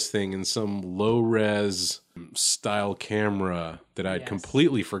filmed this thing in some low-res style camera that I'd Yes.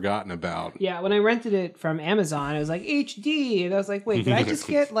 completely forgotten about. Yeah, when I rented it from Amazon, it was like HD. And I was like, wait, did I just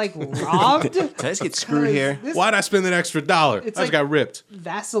get like robbed? Did I just get screwed here? This Why'd I spend that extra $1? I It's just like- got ripped.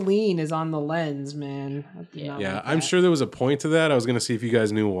 Vaseline is on the lens, man. I did not Yeah, like I'm that. sure there was a point to that. I was going to see if you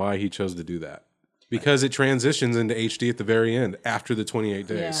guys knew why he chose to do that. Because it transitions into HD at the very end after the 28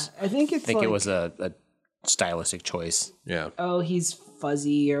 Yeah, days. I think it's I think like, it was a stylistic choice. Yeah. oh, he's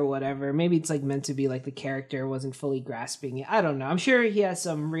fuzzy or whatever. Maybe it's like meant to be like the character wasn't fully grasping it. I don't know. I'm sure he has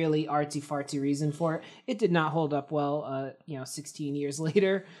some really artsy fartsy reason for it. It did not hold up well, 16 years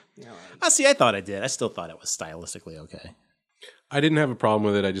later. I thought it did. I still thought it was stylistically okay. I didn't have a problem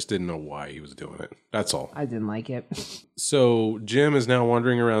with it. I just didn't know why he was doing it. That's all. I didn't like it. So Jim is now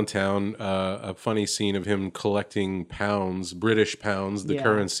wandering around town. A funny scene of him collecting pounds, British pounds, the Yeah.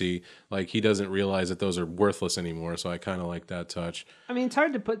 currency. Like he doesn't realize that those are worthless anymore. So I kind of like that touch. I mean, it's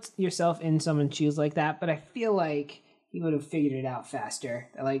hard to put yourself in someone's shoes like that, but I feel like he would have figured it out faster.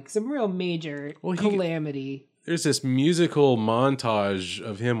 Like some real major Well, calamity. There's this musical montage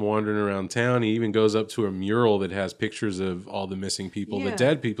of him wandering around town. He even goes up to a mural that has pictures of all the missing people, the Yeah.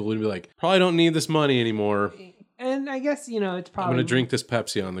 dead people. Would be like, probably don't need this money anymore. And I guess, it's I'm probably... going to drink this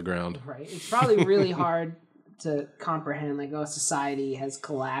Pepsi on the ground. Right. It's probably really hard to comprehend, like, society has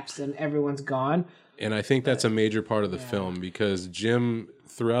collapsed and everyone's gone. And I think that's a major part of the film because Jim,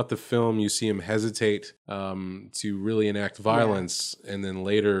 throughout the film, you see him hesitate to really enact violence. And then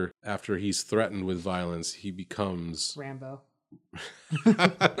later, after he's threatened with violence, he becomes Rambo.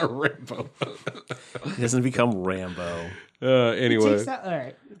 Rambo. He doesn't become Rambo. Anyway, All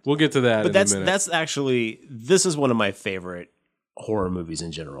right. we'll get to that But in a minute. that's actually, this is one of my favorite horror movies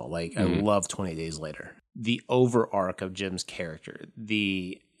in general. Like, I love 28 Days Later. The over arc of Jim's character,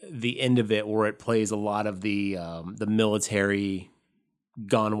 the end of it where it plays a lot of the military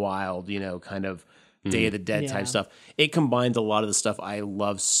gone wild, kind of Day of the Dead Yeah. type stuff. It combines a lot of the stuff I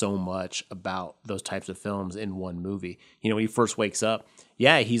love so much about those types of films in one movie. When he first wakes up,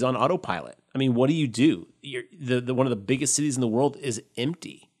 he's on autopilot. I mean, what do? The one of the biggest cities in the world is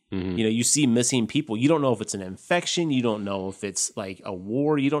empty. You see missing people. You don't know if it's an infection. You don't know if it's like a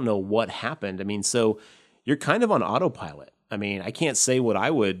war. You don't know what happened. I mean, so you're kind of on autopilot. I mean, I can't say what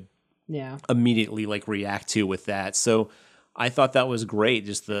I would Yeah. immediately like react to with that. So I thought that was great,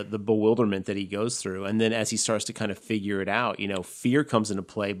 just the bewilderment that he goes through. And then as he starts to kind of figure it out, fear comes into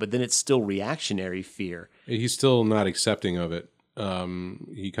play, but then it's still reactionary fear. He's still not accepting of it.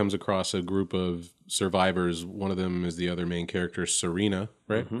 He comes across a group of survivors. One of them is the other main character, Serena,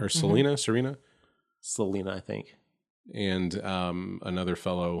 right? Or Selena? Selena, I think. And another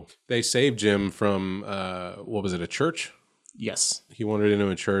fellow. They saved Jim from, what was it, a church? Yes. He wandered into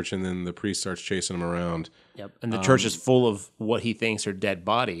a church, and then the priest starts chasing him around. Yep. And the church is full of what he thinks are dead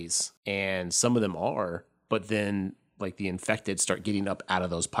bodies, and some of them are, but then like the infected start getting up out of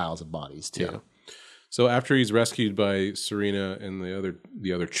those piles of bodies too. Yeah. So after he's rescued by Serena and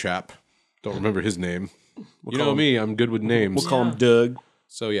the other chap, don't remember his name. You know me, I'm good with names. We'll call him Doug.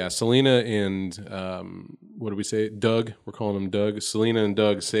 So yeah, Selena and what do we say? Doug. We're calling him Doug. Selena and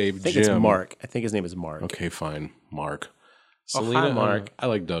Doug save I think Jim. it's Mark. I think his name is Mark. Okay, fine, Mark. Oh, hi, Mark. I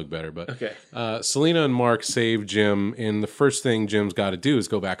like Doug better, but Okay. Selena and Mark save Jim, and the first thing Jim's got to do is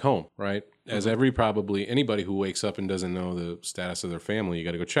go back home, right? As probably anybody who wakes up and doesn't know the status of their family, you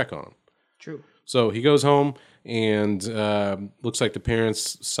got to go check on them. True. So he goes home, and looks like the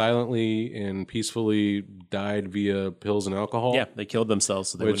parents silently and peacefully died via pills and alcohol. Yeah, they killed themselves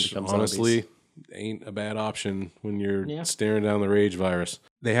so they wouldn't Which become honestly zombies. ain't a bad option when you're staring down the rage virus.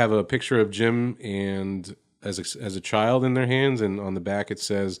 They have a picture of Jim and as a child in their hands, and on the back it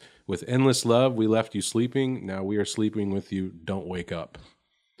says, "With endless love, we left you sleeping. Now we are sleeping with you. Don't wake up."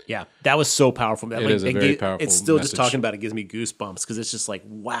 Yeah, that was so powerful. It is a very powerful It's still message. just talking about it gives me goosebumps because it's just like,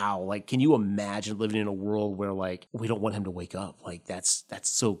 wow. Like, can you imagine living in a world where like we don't want him to wake up? Like that's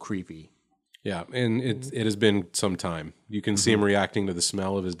so creepy. Yeah, and it has been some time. You can see him reacting to the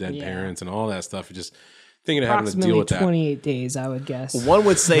smell of his dead parents and all that stuff. Just thinking of having to deal Approximately with that. 28 days, I would guess. One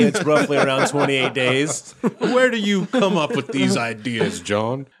would say it's roughly around 28 days. Where do you come up with these ideas,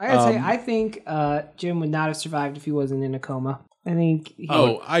 John? I gotta say, I think Jim would not have survived if he wasn't in a coma. I think he,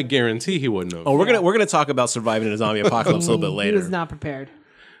 I guarantee he wouldn't have. Oh, we're gonna talk about surviving in a zombie apocalypse a little bit later. He was not prepared.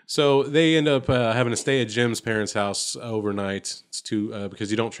 So they end up having to stay at Jim's parents' house overnight. It's too because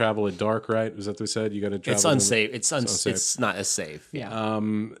you don't travel at dark, right? Is that what they said? You got to travel. It's unsafe. It's unsafe. It's not as safe. Yeah.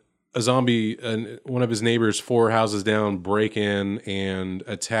 A zombie, one of his neighbors 4 houses down, break in and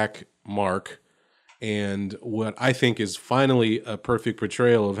attack Mark. And what I think is finally a perfect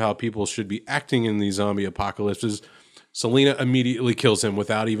portrayal of how people should be acting in these zombie apocalypses, Selena immediately kills him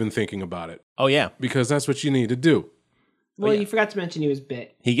without even thinking about it. Oh yeah, Because that's what you need to do. Well, you forgot to mention he was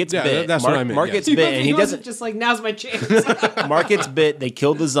bit. he gets Yeah, bit. that's Mark, what I meant, Mark yeah. gets bit, and he wasn't doesn't. just like, now's my chance. Mark gets bit. They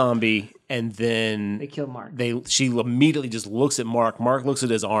kill the zombie, and then They kill Mark. She immediately just looks at Mark. Mark looks at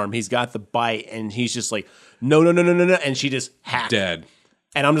his arm. He's got the bite, and he's just like, no, and she just hacked. Dead.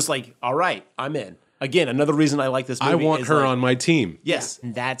 And I'm just like, all right, I'm in. Again, another reason I like this movie. I want is her like, on my team. Yes,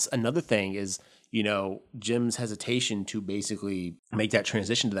 and that's another thing is, Jim's hesitation to basically make that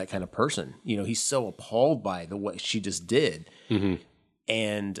transition to that kind of person. He's so appalled by the way she just did. Mm-hmm.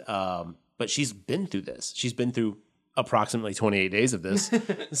 And, but she's been through this. She's been through approximately 28 days of this.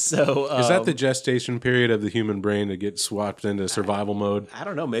 So, Is that the gestation period of the human brain to get swapped into survival mode? I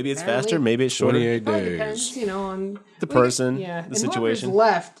don't know. Maybe it's Apparently- faster. Maybe it's shorter. 28 Probably days. depends, on The person, Yeah, the and situation.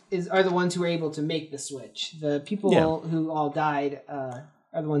 Whoever's left are the ones who are able to make the switch. The people Yeah. who all died are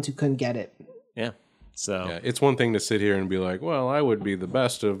the ones who couldn't get it. Yeah. So Yeah, it's one thing to sit here and be like, well, I would be the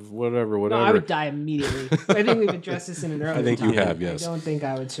best of whatever. No, I would die immediately. I think we've addressed this in an earlier think you topic. have, yes. I don't think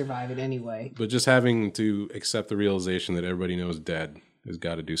I would survive it anyway. But just having to accept the realization that everybody knows dead has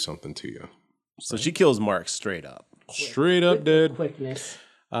got to do something to you. so she kills Mark straight up. Straight up dead. Quickness.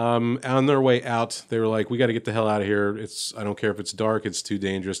 On their way out, they were like, we got to get the hell out of here. I don't care if it's dark. It's too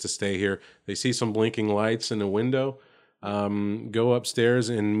dangerous to stay here. They see some blinking lights in the window. Go upstairs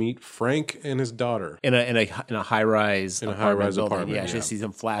and meet Frank and his daughter. In a high rise high-rise building. apartment, Yeah, she yeah. sees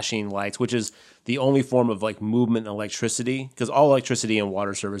some flashing lights, which is the only form of like movement and electricity, because all electricity and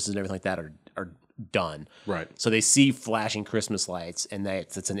water services and everything like that are done. Right. So they see flashing Christmas lights, and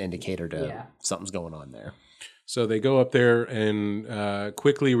it's an indicator to Yeah. something's going on there. So they go up there and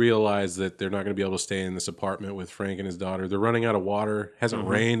quickly realize that they're not going to be able to stay in this apartment with Frank and his daughter. They're running out of water. Hasn't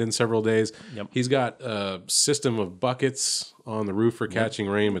rained in several days. Yep. He's got a system of buckets on the roof for catching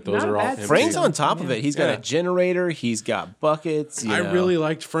rain, but those Not are all bad. empty. Frank's on top of it. He's got Yeah. a generator. He's got buckets. You I know. really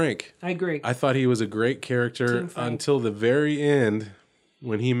liked Frank. I agree. I thought he was a great character Team Frank. until the very end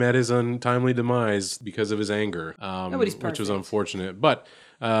when he met his untimely demise because of his anger, Nobody's which was perfect. unfortunate. But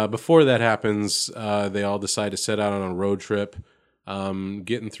before that happens, they all decide to set out on a road trip,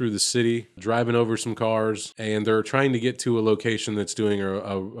 getting through the city, driving over some cars, and they're trying to get to a location that's doing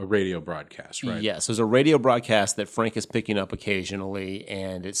a radio broadcast, right? Yes, there's a radio broadcast that Frank is picking up occasionally,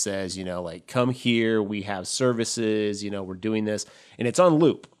 and it says, like, come here, we have services, we're doing this, and it's on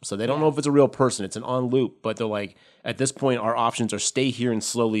loop. So they don't know if it's a real person. It's an on loop, but they're like, at this point, our options are stay here and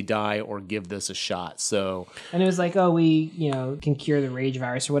slowly die or give this a shot. So And it was like, oh, we, can cure the rage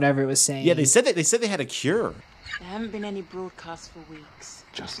virus or whatever it was saying. yeah, they said they had a cure. There haven't been any broadcasts for weeks.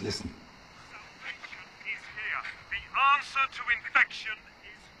 Just listen. Salvation is here. The answer to infection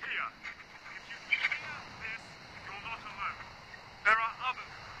is here. If you hear this, you're not alone. There are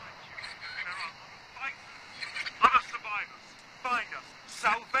others like you. There are other fighters, other survivors. Find us.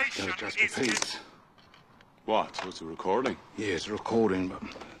 Salvation Just is here. repeat. What? So it's a recording? Yeah, it's a recording, but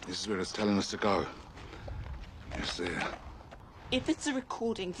this is where it's telling us to go. It's there. If it's a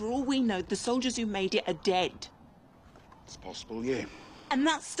recording, for all we know, the soldiers who made it are dead. It's possible, yeah. And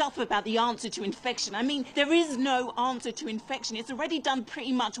that stuff about the answer to infection, I mean, there is no answer to infection. It's already done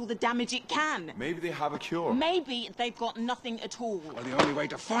pretty much all the damage it can. Maybe they have a cure. Maybe they've got nothing at all. Well, the only way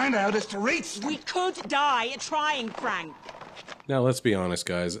to find out is to reach them. We could die trying, Frank. Now, let's be honest,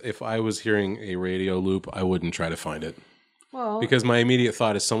 guys. If I was hearing a radio loop, I wouldn't try to find it. Well, Because my immediate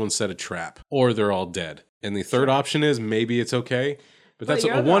thought is someone set a trap or they're all dead. And the third option is maybe it's okay, but that's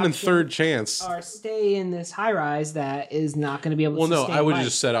your a other 1 in option 3rd chance. or stay in this high rise that is not going to be able Well, to no, sustain I would have life.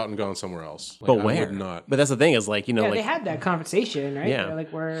 just set out and gone somewhere else. Like, But I where? would not. But that's the thing is like, Yeah, like they had that conversation, right? Yeah. They're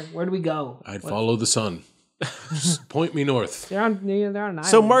like, where do we go? I'd follow the sun. Just point me north. They're on an island.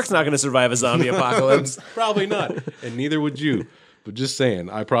 so Mark's not going to survive a zombie apocalypse. Probably not, and neither would you. But just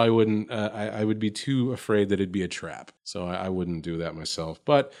saying, I probably wouldn't. I would be too afraid that it'd be a trap, so I wouldn't do that myself.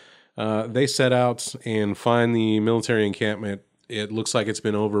 But they set out and find the military encampment. It looks like it's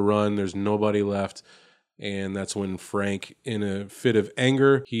been overrun. There's nobody left. And that's when Frank, in a fit of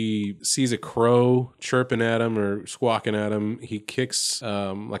anger, he sees a crow chirping at him or squawking at him. He kicks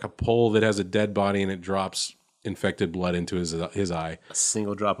like a pole that has a dead body, and it drops infected blood into his eye. A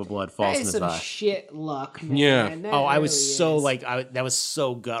single drop of blood That falls in is his some eye. shit luck, man. Yeah. That Oh, I was really so is. like, that was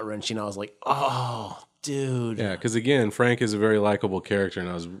so gut wrenching. I was like, oh, dude. Yeah, because again, Frank is a very likable character, and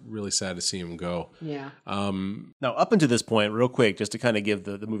I was really sad to see him go. Yeah. Now, up until this point, real quick, just to kind of give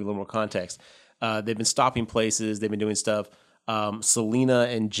the movie a little more context, they've been stopping places, they've been doing stuff. Selena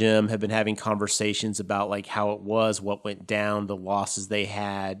and Jim have been having conversations about like how it was, what went down, the losses they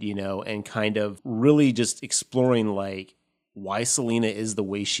had, and kind of really just exploring like why Selena is the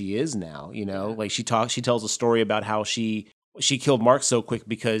way she is now. Like she tells a story about how she killed Mark so quick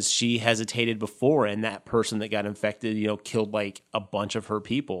because she hesitated before, and that person that got infected, killed like a bunch of her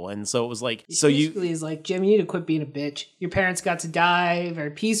people. And so it was like, Basically is like, Jim, you need to quit being a bitch. Your parents got to die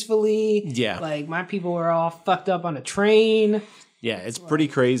very peacefully. Yeah. Like, my people were all fucked up on a train. yeah, it's pretty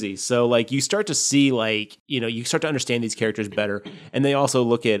crazy. So like you start to see like, you start to understand these characters better. And they also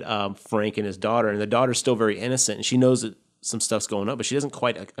look at Frank and his daughter, and the daughter's still very innocent, and she knows that some stuff's going on, but she doesn't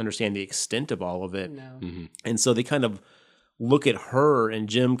quite understand the extent of all of it. No. And so they kind of look at her, and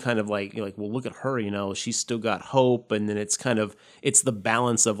Jim kind of like, well, look at her, she's still got hope. And then it's the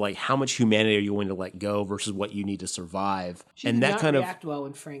balance of like, how much humanity are you willing to let go versus what you need to survive? She and did that not kind of, react well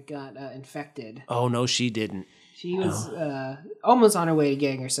when Frank got infected. oh no, she didn't. She was almost on her way to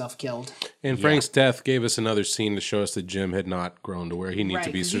getting herself killed. And Frank's death gave us another scene to show us that Jim had not grown to where he needed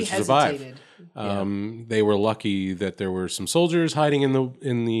to be to survive. They were lucky that there were some soldiers hiding in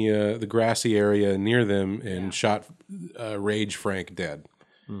the grassy area near them and shot Rage Frank dead.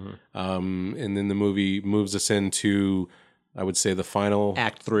 And then the movie moves us into, I would say, the final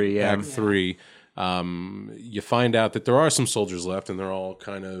Act 3. Yeah. Act 3. You find out that there are some soldiers left, and they're all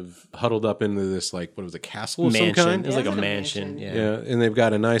kind of huddled up into this, like, what was it, castle of some kind? It's like a mansion. Yeah, and they've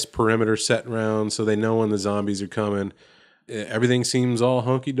got a nice perimeter set around, so they know when the zombies are coming. Everything seems all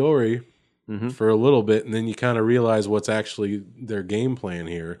hunky-dory for a little bit, and then you kind of realize what's actually their game plan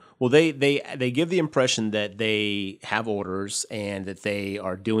here. Well, they give the impression that they have orders and that they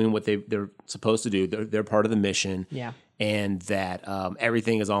are doing what they're supposed to do. They're part of the mission. Yeah. And that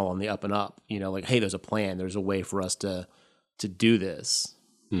everything is all on the up and up. You know, like, hey, there's a plan. There's a way for us to do this.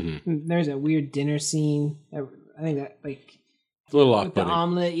 There's a weird dinner scene. I think that, like, It's a little with the off-putting.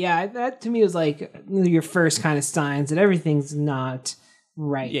 omelet. Yeah, that to me was like your first kind of signs that everything's not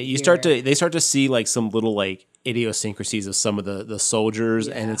right. Yeah, here. they start to see like some little like idiosyncrasies of some of the soldiers,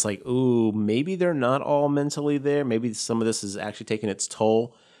 and it's like, ooh, maybe they're not all mentally there. Maybe some of this is actually taking its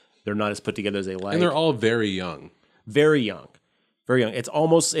toll. They're not as put together as they like. And they're all very young. Very young. Very young. It's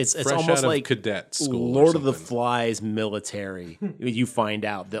almost Fresh almost out of like cadet school or Lord of the something. Flies military. You find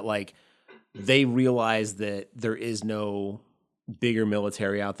out that like they realize that there is no bigger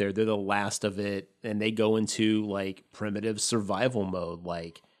military out there. They're the last of it, and they go into like primitive survival mode,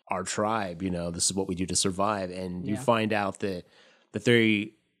 like our tribe, you know, this is what we do to survive. And you find out that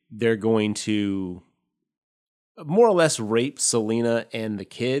they're going to more or less rape Selena and the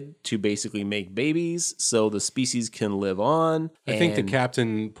kid to basically make babies so the species can live on. I think the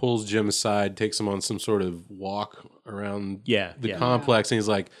captain pulls Jim aside, takes him on some sort of walk around the complex, and he's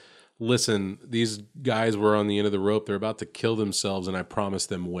like, listen, these guys were on the end of the rope. They're about to kill themselves, and I promised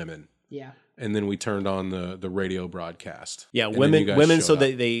them women. Yeah. And then we turned on the radio broadcast. Yeah, And then you guys women showed so up.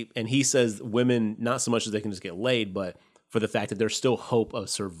 that they, and he says women, not so much as they can just get laid, but for the fact that there's still hope of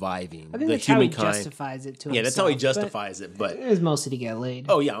surviving. I think the that's how he humankind justifies it to Yeah, that's how he himself, but justifies it. But it was mostly to get laid.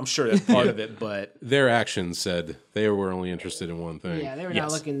 oh yeah, I'm sure that's part of it. But Their actions said they were only interested in one thing. Yeah, they were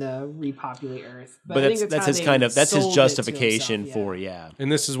not looking to repopulate Earth. but I think that's how his they kind of that's his sold it to justification himself, for yeah.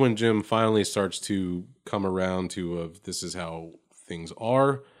 And this is when Jim finally starts to come around to this is how things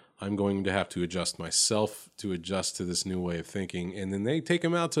are. I'm going to have to adjust myself to adjust to this new way of thinking. And then they take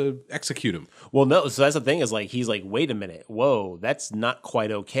him out to execute him. Well, no, so that's the thing is like, he's like, wait a minute, whoa, that's not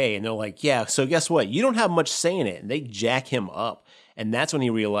quite okay. And they're like, yeah, so guess what? You don't have much say in it. And they jack him up. And that's when he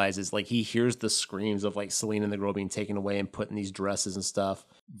realizes, like, he hears the screams of like Selena and the girl being taken away and put in these dresses and stuff.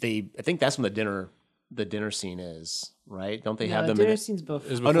 I think that's when the dinner scene is, right? Don't they have them in dinner it? scenes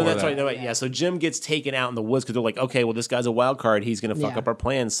before. Oh, no, that's that. right. No, right. Yeah, so Jim gets taken out in the woods because they're like, okay, well, this guy's a wild card. He's going to fuck Yeah. up our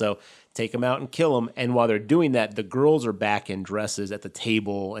plans. So take him out and kill him. And while they're doing that, the girls are back in dresses at the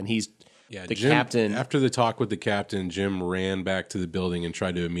table, and he's the Jim, captain. After the talk with the captain, Jim ran back to the building and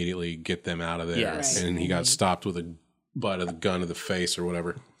tried to immediately get them out of there. Yes. And he got stopped with a butt of the gun to the face or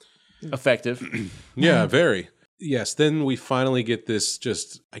whatever. Effective. Yeah, very. Yes, then we finally get this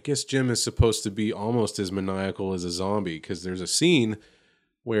I guess Jim is supposed to be almost as maniacal as a zombie because there's a scene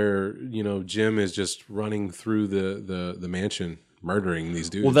where, you know, Jim is just running through the mansion murdering these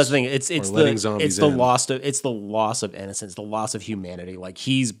dudes. Well, that's the thing. It's letting the zombies the in. loss of innocence, the loss of humanity. Like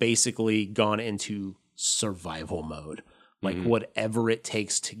he's basically gone into survival mode. Like whatever it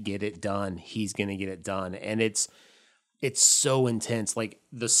takes to get it done, he's gonna get it done, and it's so intense. Like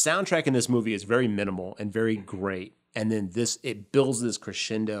the soundtrack in this movie is very minimal and very great, and then it builds this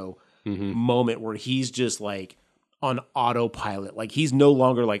crescendo moment where he's just like on autopilot. Like he's no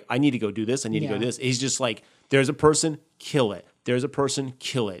longer like, I need to go do this, I need to go do this. He's just like, there's a person, kill it. There's a person,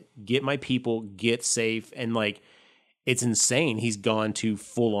 kill it. Get my people, get safe. And like, it's insane. He's gone to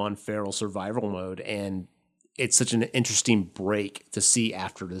full on feral survival mode. And it's such an interesting break to see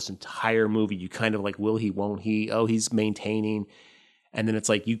after this entire movie. You kind of like, will he, won't he? Oh, he's maintaining. And then it's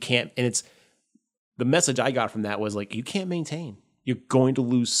like, you can't, and it's, the message I got from that was like, you can't maintain. You're going to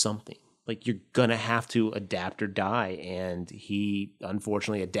lose something. Like you're going to have to adapt or die. And he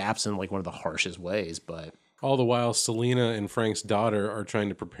unfortunately adapts in like one of the harshest ways, but. All the while, Selena and Frank's daughter are trying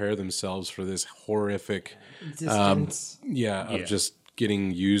to prepare themselves for this horrific, Existence. of just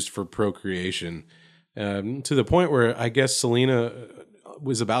getting used for procreation, to the point where I guess Selena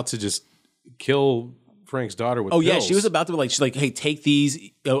was about to just kill Frank's daughter with Oh pills. yeah, she was about to she's like, hey, take these.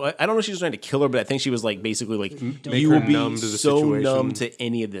 I don't know if she was trying to kill her, but I think she was like basically like, Make you her will be numb to the so situation. numb to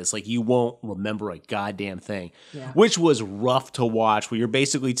any of this, like you won't remember a goddamn thing. Yeah. Which was rough to watch. Where you're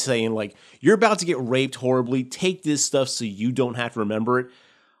basically saying like, you're about to get raped horribly. Take this stuff so you don't have to remember it.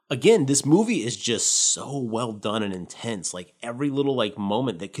 Again, this movie is just so well done and intense. Like every little like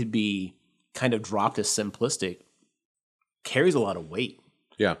moment that could be kind of dropped as simplistic carries a lot of weight.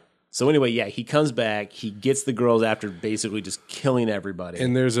 Yeah. So anyway, yeah, he comes back. He gets the girls after basically just killing everybody.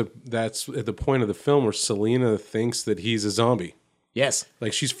 And that's at the point of the film where Selena thinks that he's a zombie. Yes.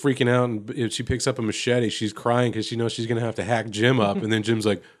 Like she's freaking out, and if she picks up a machete, she's crying because she knows she's going to have to hack Jim up. And then Jim's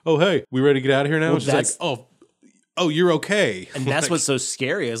like, "Oh, hey, we ready to get out of here now?" Well, and she's like, "Oh, you're okay." And that's what's so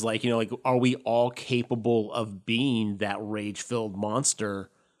scary is like, like, are we all capable of being that rage-filled monster?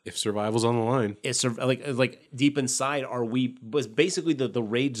 If survival's on the line. It's like deep inside, was basically the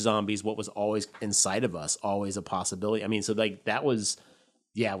rage zombies what was always inside of us, always a possibility. I mean, so like that was,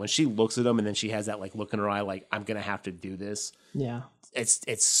 yeah, when she looks at him and then she has that like look in her eye, like, I'm going to have to do this. Yeah.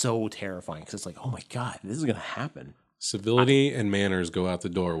 It's so terrifying because it's like, oh my God, this is going to happen. Civility and manners go out the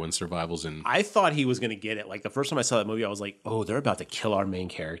door when survival's in. I thought he was going to get it. Like the first time I saw that movie, I was like, oh, they're about to kill our main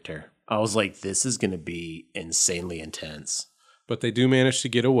character. I was like, this is going to be insanely intense. But they do manage to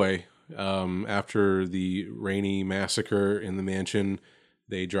get away. After the Rainey massacre in the mansion,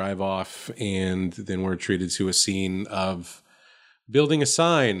 they drive off, and then we're treated to a scene of building a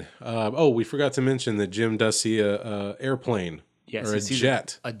sign. We forgot to mention that Jim does see a airplane. Yes, or he a sees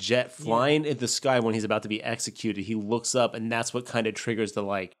jet. A jet flying in the sky when he's about to be executed. He looks up, and that's what kind of triggers the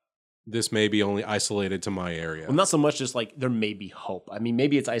like, this may be only isolated to my area. well, not so much just like there may be hope. I mean,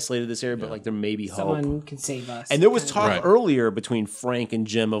 maybe it's isolated this area, but like there may be hope. Someone can save us. And there was kind of- talk Right. earlier between Frank and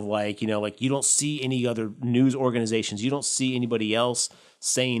Jim of like, like you don't see any other news organizations. You don't see anybody else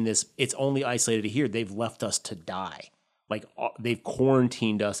saying this. It's only isolated here. They've left us to die. Like they've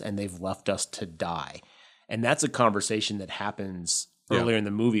quarantined us and they've left us to die. And that's a conversation that happens earlier in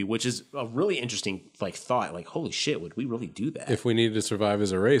the movie, which is a really interesting like thought. Like, holy shit, would we really do that? If we needed to survive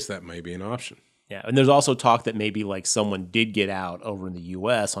as a race, that may be an option. Yeah, and there's also talk that maybe like someone did get out over in the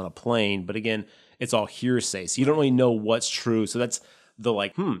U.S. on a plane, but again, it's all hearsay, so you don't really know what's true. So that's the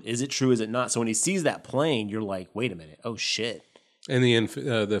like, is it true? Is it not? So when he sees that plane, you're like, wait a minute, oh shit. And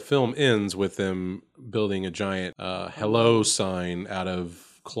the film ends with them building a giant hello sign out of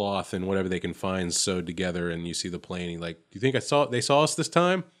cloth and whatever they can find sewed together, and you see the plane. Like, do you think they saw us this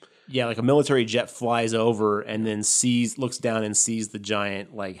time? Yeah, like a military jet flies over and then looks down and sees the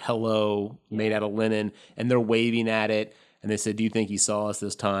giant like hello made out of linen, and they're waving at it, and they said, "Do you think he saw us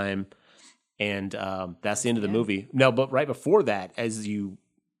this time?" And that's the end of the movie. No, but right before that, as you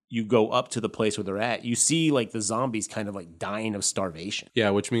go up to the place where they're at, you see like the zombies kind of like dying of starvation.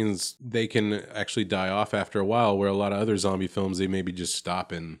 Yeah, which means they can actually die off after a while, where a lot of other zombie films, they maybe just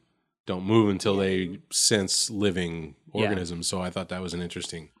stop and don't move until they sense living organisms. So I thought that was an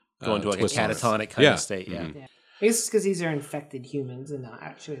interesting Go into like a twist on it. catatonic kind of state. Yeah. I guess it's because these are infected humans and not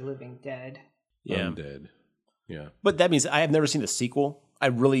actually living dead. Yeah. Undead. Yeah. But that means I have never seen the sequel. I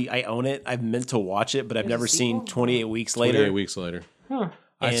own it. I've meant to watch it, but I've There's a never seen sequel? 28 Weeks Later. 28 weeks later. Huh.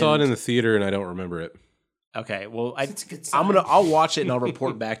 I saw it in the theater and I don't remember it. Okay, well, That's a good sign. I'll watch it and I'll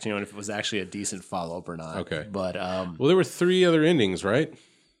report back to you on if it was actually a decent follow up or not. Okay. But Well, there were 3 other endings, right?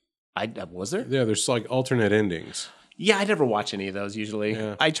 was there? Yeah, there's like alternate endings. Yeah, I never watch any of those usually.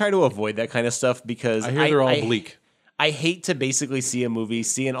 Yeah. I try to avoid that kind of stuff because I hear they're all bleak. I hate to basically see a movie,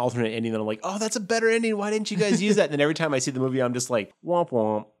 see an alternate ending, and I'm like, oh, that's a better ending. Why didn't you guys use that? And then every time I see the movie, I'm just like, womp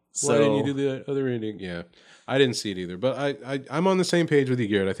womp. So, Why didn't you do the other ending? Yeah, I didn't see it either. But I'm on the same page with you,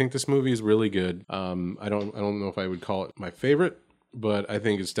 Garrett. I think this movie is really good. I don't know if I would call it my favorite, but I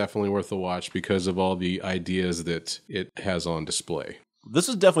think it's definitely worth the watch because of all the ideas that it has on display. This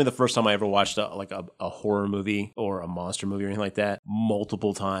was definitely the first time I ever watched a horror movie or a monster movie or anything like that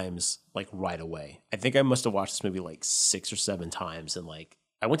multiple times, like right away. I think I must have watched this movie like 6 or 7 times, and like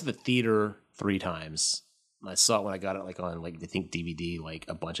I went to the theater 3 times. And I saw it when I got it like on like I think DVD like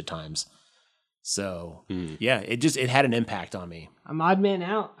a bunch of times. So yeah, it had an impact on me. I'm odd man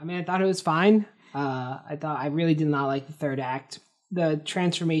out. I mean, I thought it was fine. I really did not like the third act. The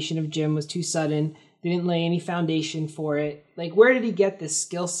transformation of Jim was too sudden. They didn't lay any foundation for it. Like, where did he get this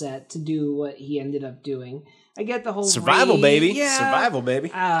skill set to do what he ended up doing? I get the whole Survival, rage. baby. Yeah. Survival, baby.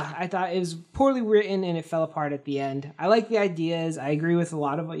 I thought it was poorly written and it fell apart at the end. I like the ideas. I agree with a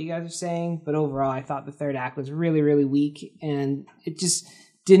lot of what you guys are saying, but overall, I thought the third act was really, really weak, and it just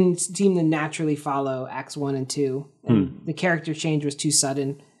didn't seem to naturally follow acts 1 and 2. And the character change was too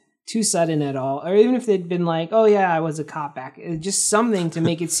sudden. too sudden at all. Or even if they'd been like, oh yeah, I was a cop back. Just something to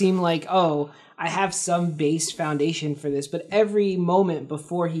make it seem like, oh, I have some base foundation for this. But every moment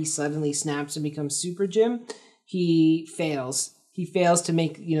before he suddenly snaps and becomes Super Jim, he fails. He fails to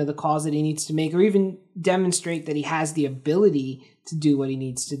make, the calls that he needs to make, or even demonstrate that he has the ability to do what he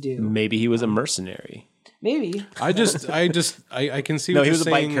needs to do. Maybe he was a mercenary. Maybe. I can see. No, what he you're was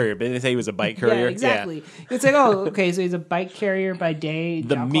a bike saying. carrier. But they say he was a bike courier. Yeah, exactly. It's like, oh, okay, so he's a bike carrier by day.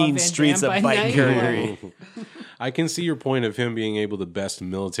 The Jean-Claude mean Van streets Damme of by bike night. carrier. I can see your point of him being able to best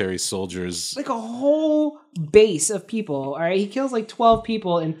military soldiers. Like a whole base of people. All right, he kills like 12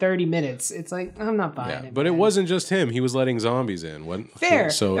 people in 30 minutes. It's like, I'm not buying it. But it man. wasn't just him. He was letting zombies in.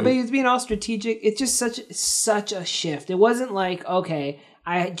 Fair. So, but he was being all strategic. It's just such a shift. It wasn't like, okay,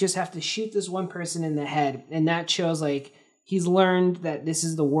 I just have to shoot this one person in the head, and that shows like he's learned that this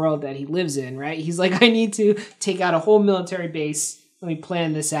is the world that he lives in, right? He's like, I need to take out a whole military base. Let me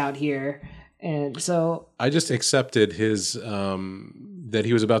plan this out here. And so I just accepted his that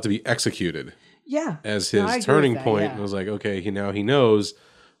he was about to be executed yeah, as No, I his agree turning with that, point. yeah. I was like, okay, he knows,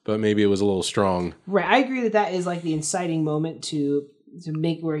 but maybe it was a little strong. Right, I agree that is like the inciting moment to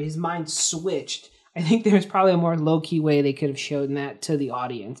make where his mind switched. I think there's probably a more low-key way they could have shown that to the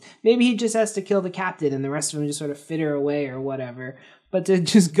audience. Maybe he just has to kill the captain and the rest of them just sort of fitter away or whatever. But to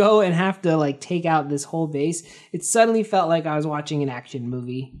just go and have to like take out this whole base, it suddenly felt like I was watching an action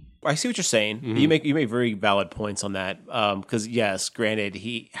movie. I see what you're saying. Mm-hmm. You make very valid points on that. Because yes, granted,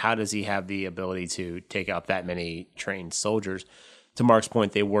 how does he have the ability to take out that many trained soldiers? To Mark's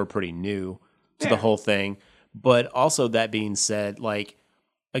point, they were pretty new to the whole thing. But also that being said, like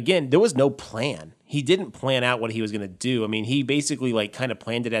again, there was no plan. He didn't plan out what he was going to do. I mean, he basically like kind of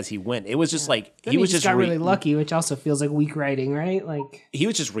planned it as he went. It was just like Then he was just got really lucky, which also feels like weak writing, right? Like he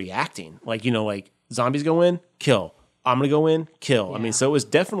was just reacting. Like like zombies go in, kill. I'm gonna go in, kill. I mean, so it was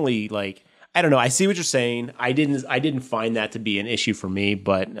definitely like I don't know. I see what you're saying. I didn't find that to be an issue for me,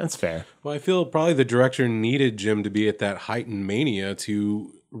 but that's fair. Well, I feel probably the director needed Jim to be at that heightened mania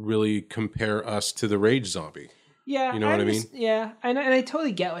to really compare us to the rage zombie. yeah, You know what I mean? Yeah, and I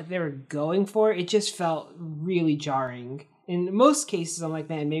totally get what they were going for. It just felt really jarring. In most cases, I'm like,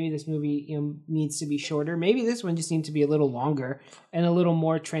 man, maybe this movie needs to be shorter. Maybe this one just needs to be a little longer and a little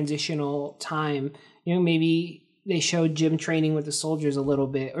more transitional time. Maybe they showed Jim training with the soldiers a little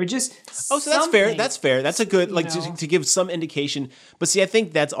bit, or just Oh, so that's fair. That's fair. That's a good to give some indication. But see, I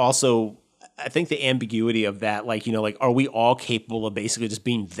think that's also the ambiguity of that, like are we all capable of basically just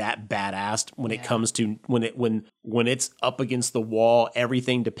being that badass when it comes to when it's up against the wall,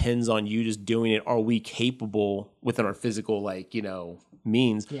 everything depends on you just doing it. Are we capable within our physical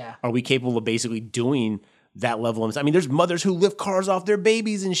means? Yeah. Are we capable of basically doing that level of? I mean, there's mothers who lift cars off their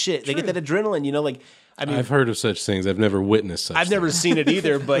babies and shit. They get that adrenaline, I mean, I've heard of such things. I've never witnessed such I've never seen it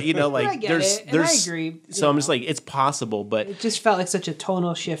either, but I get it, and I agree. So I'm just like, it's possible, but It just felt like such a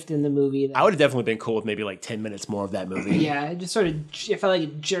tonal shift in the movie. That, I would have definitely been cool with maybe like 10 minutes more of that movie. yeah, it just it felt like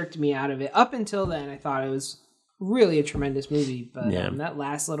it jerked me out of it. Up until then, I thought it was really a tremendous movie, but Yeah. that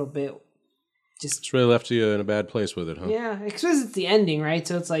last little bit It's really left you in a bad place with it, huh? yeah, because it's the ending, right?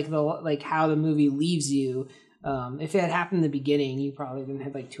 So it's like how the movie leaves you. If it had happened in the beginning, you probably didn't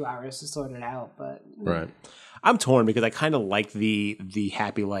have like 2 hours to sort it out. But Right. I'm torn because I kind of like the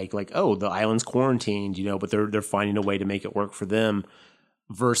happy oh, the island's quarantined, but they're finding a way to make it work for them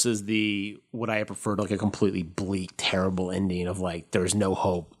versus what I preferred, like a completely bleak, terrible ending of like there's no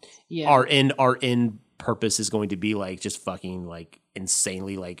hope. yeah, Our end purpose is going to be like just fucking like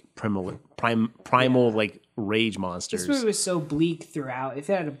insanely like primal like rage monsters. this movie was so bleak throughout. If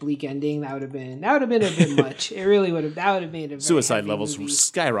it had a bleak ending, that would have been a bit much. It really would have. That would have made a very Suicide heavy levels movie.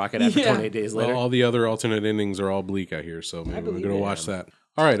 skyrocket after Yeah. 28 days later. Well, all the other alternate endings are all bleak, I hear. So maybe we're believe going to it. watch that.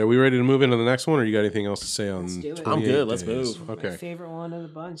 All right. Are we ready to move into the next one, or you got anything else to say on do it. 28 I'm good. Let's Days? move. My Okay. favorite one of the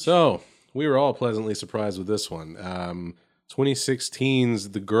bunch. So we were all pleasantly surprised with this one. 2016's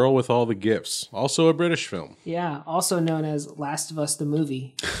The Girl with All the Gifts, also a British film. Yeah, also known as Last of Us the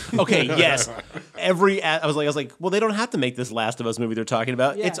movie. Okay, yes. I was like, well, they don't have to make this Last of Us movie they're talking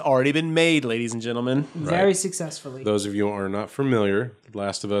about. Yeah. It's already been made, ladies and gentlemen. Very successfully. Those of you who are not familiar,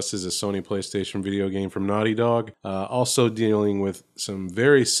 Last of Us is a Sony PlayStation video game from Naughty Dog, also dealing with some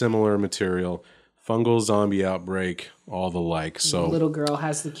very similar material, fungal zombie outbreak, all the like. The So little girl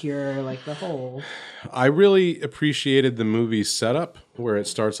has the cure, like the whole. I really appreciated the movie's setup, where it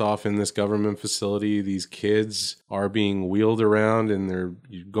starts off in this government facility. These kids are being wheeled around, and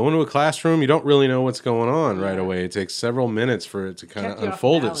you go into a classroom. You don't really know what's going on right away. It takes several minutes for it to kind of Kept you off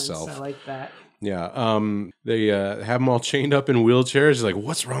unfold balance. itself. I like that. Yeah. They have them all chained up in wheelchairs. You're like,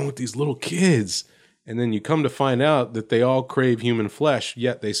 what's wrong with these little kids? And then you come to find out that they all crave human flesh,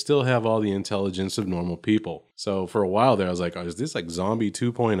 yet they still have all the intelligence of normal people. So for a while there, I was like, oh, is this like Zombie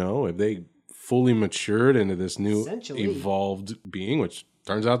 2.0? Have they fully matured into this new evolved being, which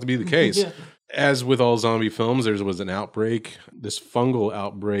turns out to be the case. Yeah. As with all zombie films, there was an outbreak, this fungal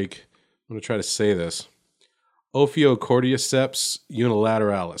outbreak. I'm going to try to say this. Ophiocordyceps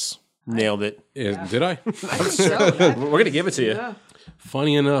unilateralis. Nailed it. Did I? I think so. We're going to give it to you. Yeah.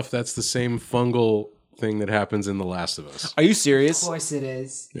 Funny enough, that's the same fungal thing that happens in The Last of Us. Are you serious? Of course it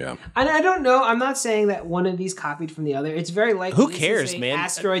is. Yeah. And I don't know. I'm not saying that one of these copied from the other. It's very likely. Who this cares, is a man?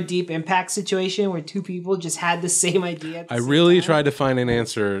 Asteroid deep impact situation where two people just had the same idea. At the I same really time. tried to find an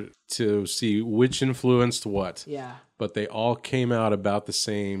answer to see which influenced what. Yeah. But they all came out about the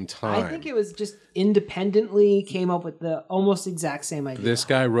same time. I think it was just independently came up with the almost exact same idea. This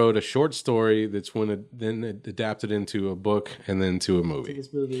guy wrote a short story that's then adapted into a book and then to a movie.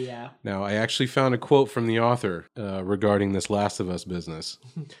 This movie, yeah. Now, I actually found a quote from the author regarding this Last of Us business.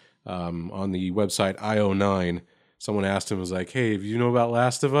 On the website IO9, someone asked him, was like, hey, if you know about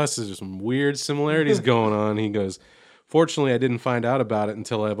Last of Us, there's some weird similarities going on. He goes, fortunately, I didn't find out about it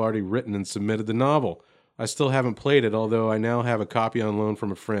until I've already written and submitted the novel. I still haven't played it, although I now have a copy on loan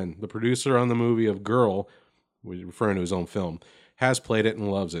from a friend. The producer on the movie of Girl, referring to his own film, has played it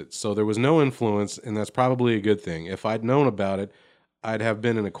and loves it. So there was no influence, and that's probably a good thing. If I'd known about it, I'd have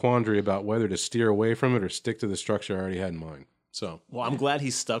been in a quandary about whether to steer away from it or stick to the structure I already had in mind. So, well, I'm glad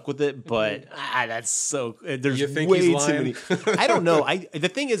he's stuck with it, but that's so. There's you think way he's too lying? many. I don't know. The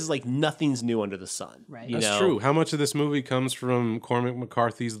thing is like nothing's new under the sun. Right. You that's know? true. How much of this movie comes from Cormac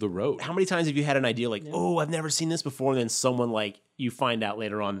McCarthy's The Road? How many times have you had an idea like, oh, I've never seen this before, and then someone like you find out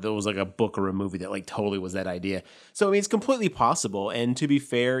later on there was like a book or a movie that like totally was that idea. So I mean, it's completely possible. And to be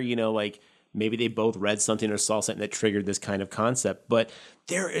fair, you know, like maybe they both read something or saw something that triggered this kind of concept, but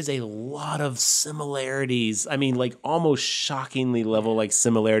there is a lot of similarities. I mean, like almost shockingly level like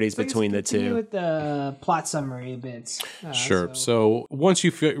similarities between the two. With the plot summary a bit. Sure. So once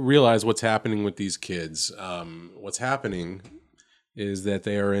you realize what's happening with these kids, what's happening is that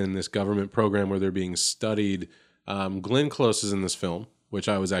they are in this government program where they're being studied. Glenn Close is in this film, which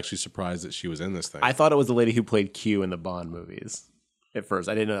I was actually surprised that she was in this thing. I thought it was the lady who played Q in the Bond movies. At first,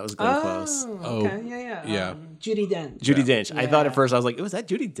 I didn't know that was Glenn Close. Okay, yeah. Judi Dench. Judi Dench. Yeah. I thought at first I was like, "Was that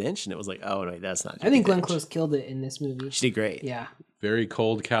Judi Dench?" And it was like, "Oh no, that's not." Judi I think Glenn Dench. Close killed it in this movie. She did great. Yeah. Very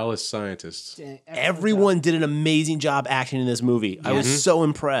cold, callous scientist. Everyone did an amazing job acting in this movie. I was so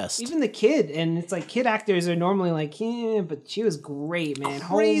impressed. Even the kid, and it's like kid actors are normally like, yeah, but she was great, man.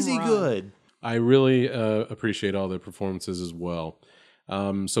 Crazy Home run. good. I really appreciate all the performances as well.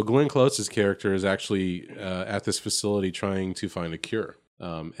 So Glenn Close's character is actually at this facility trying to find a cure,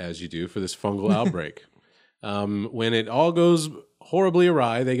 as you do for this fungal outbreak. When it all goes horribly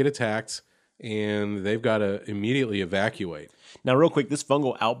awry, they get attacked, and they've got to immediately evacuate. Now, real quick, this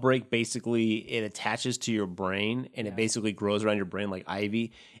fungal outbreak basically it attaches to your brain and it basically grows around your brain like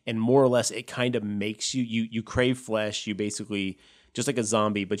ivy, and more or less it kind of makes you crave flesh. You basically just like a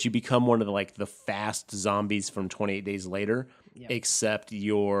zombie, but you become one of the fast zombies from 28 Days Later, except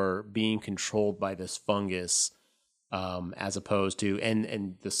you're being controlled by this fungus, as opposed to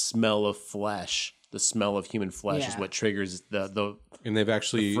and the smell of flesh, the smell of human flesh is what triggers the. And they've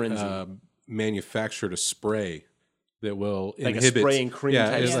actually manufactured a spray that will like inhibit. A spray and cream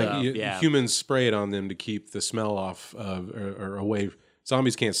type it's stuff. like humans spray it on them to keep the smell off or away.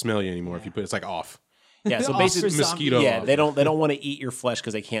 Zombies can't smell you anymore if you put it's like off. Yeah, so basically mosquito. Yeah, they don't want to eat your flesh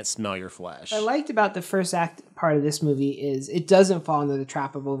because they can't smell your flesh. What I liked about the first act part of this movie is it doesn't fall into the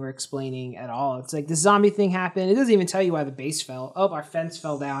trap of over explaining at all. It's like the zombie thing happened. It doesn't even tell you why the base fell. Oh, our fence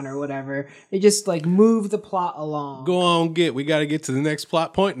fell down or whatever. They just like move the plot along. Go on, we got to get to the next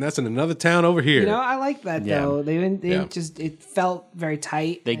plot point, and that's in another town over here. You know, I like that though. They just it felt very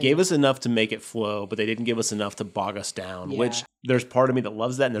tight. They gave us enough to make it flow, but they didn't give us enough to bog us down. Which there's part of me that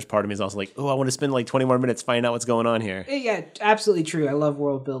loves that, and there's part of me is also like, oh, I want to spend like 20 more minutes finding out what's going on here. Yeah, absolutely true. I love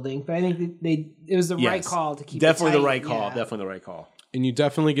world building, but I think it was the right call to keep definitely it tight. the right call. Definitely the right call. And you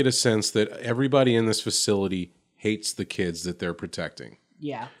definitely get a sense that everybody in this facility hates the kids that they're protecting.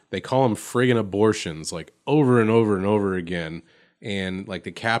 Yeah. They call them friggin' abortions like over and over and over again. And like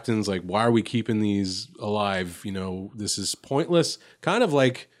the captain's like, why are we keeping these alive? You know, this is pointless. Kind of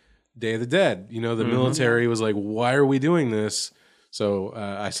like Day of the Dead. You know, the military was like, why are we doing this? So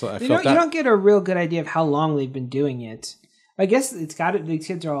I felt that. You don't get a real good idea of how long they've been doing it. I guess it's got it. The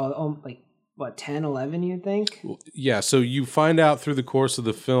kids are all like, what, 10, 11, you think? Yeah, so you find out through the course of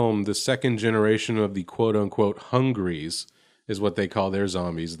the film, the second generation of the quote-unquote Hungries is what they call their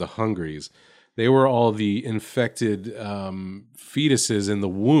zombies, the Hungries. They were all the infected fetuses in the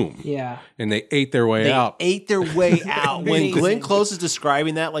womb. Yeah. And they ate their way out. Ate their way out. When Amazing. Glenn Close is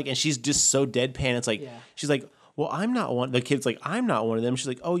describing that, like, and she's just so deadpan. It's like, she's like, well, I'm not one. The kid's like, I'm not one of them. She's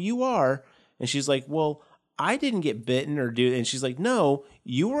like, oh, you are. And she's like, well, I didn't get bitten or do. And she's like, no,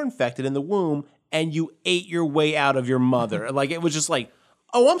 you were infected in the womb and you ate your way out of your mother. Like, it was just like,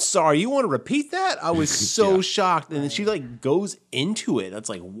 oh, I'm sorry. You want to repeat that? I was so shocked. And then she like goes into it. That's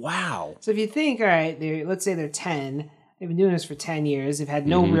like, wow. So if you think, all right, let's say they're 10. They've been doing this for 10 years. They've had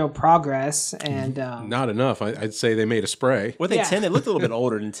no real progress. And Not enough. I'd say they made a spray. Were they 10? They looked a little bit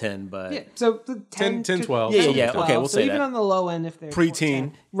older than 10, but... yeah, so 10, 12. Yeah. Okay, we'll so say even that. on the low end, if they're Preteen.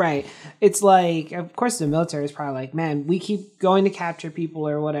 10. Right. It's like, of course, the military is probably like, man, we keep going to capture people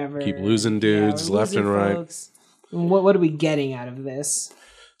or whatever. Keep losing dudes we're left losing and right. folks. What are we getting out of this?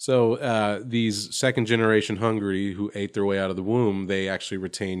 So these second-generation Hungry who ate their way out of the womb, they actually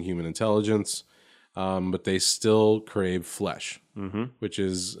retain human intelligence, but they still crave flesh, which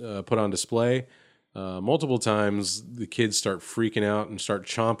is put on display. Multiple times, the kids start freaking out and start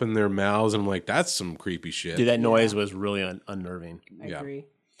chomping their mouths, and I'm like, that's some creepy shit. Dude, that noise was really unnerving. I agree.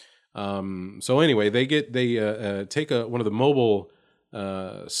 So anyway, they take one of the mobile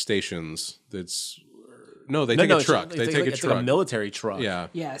stations that's... No, they take a truck. They take a truck. Like a military truck. Yeah.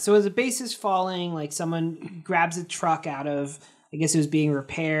 Yeah, so as a base is falling, like someone grabs a truck out of, I guess it was being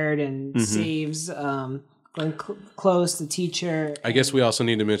repaired and saves Glenn Close, the teacher. I guess we also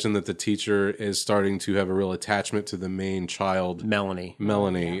need to mention that the teacher is starting to have a real attachment to the main child, Melanie,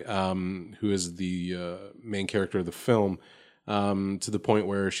 who is the main character of the film, to the point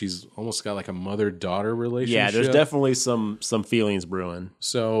where she's almost got like a mother-daughter relationship. Yeah, there's definitely some feelings brewing.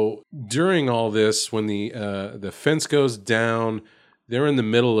 So during all this, when the fence goes down, they're in the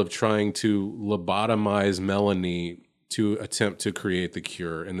middle of trying to lobotomize Melanie to attempt to create the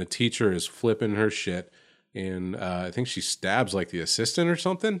cure, and the teacher is flipping her shit. And I think she stabs like the assistant or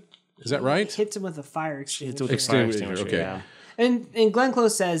something. Is that right? Hits him with a fire extinguisher. Extinguisher. Okay. Yeah. And Glenn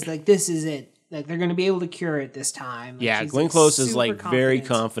Close says, like, this is it. Like, they're going to be able to cure it this time. Like, Yeah, she's, Glenn Close is super like very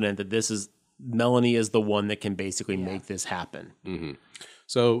confident that Melanie is the one that can basically make this happen. Mm-hmm.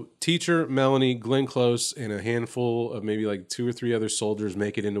 So teacher, Melanie, Glenn Close, and a handful of maybe like 2 or 3 other soldiers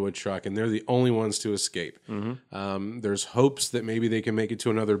make it into a truck, and they're the only ones to escape. There's hopes that maybe they can make it to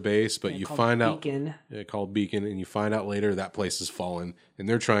another base, but you find out called Beacon, and you find out later that place has fallen, and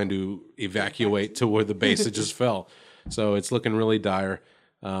they're trying to evacuate to where the base had just fell. So it's looking really dire.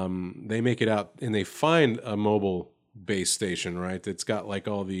 They make it out, and they find a mobile base station, right? That's got like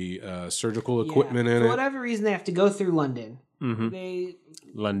all the surgical equipment in it. For whatever reason, they have to go through London. They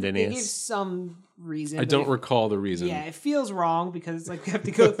give some reason. I don't recall the reason. Yeah, it feels wrong because it's like they have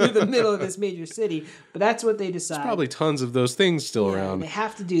to go through the middle of this major city. But that's what they decide. There's probably tons of those things still around. They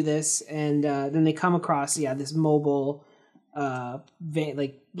have to do this, and then they come across this mobile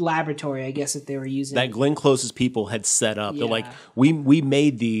laboratory, I guess, that they were using. That Glenn Close's people had set up. Yeah. They're like, we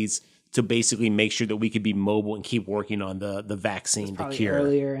made these to basically make sure that we could be mobile and keep working on the vaccine, the cure.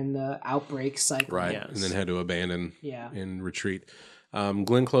 Earlier in the outbreak cycle. Right, Yes. and then had to abandon and retreat.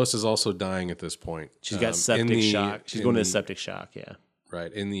 Glenn Close is also dying at this point. She's got septic shock. She's going to septic shock, yeah.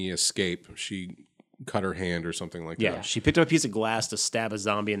 Right, in the escape, she cut her hand or something like that. Yeah, she picked up a piece of glass to stab a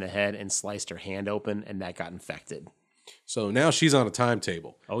zombie in the head and sliced her hand open, and that got infected. So now she's on a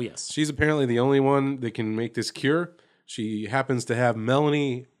timetable. Oh, yes. She's apparently the only one that can make this cure. She happens to have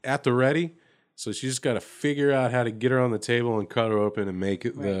Melanie at the ready, so she's just got to figure out how to get her on the table and cut her open and make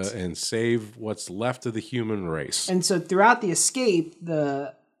it and save what's left of the human race. And so throughout the escape,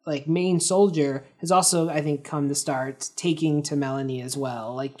 the main soldier has also, I think, come to start taking to Melanie as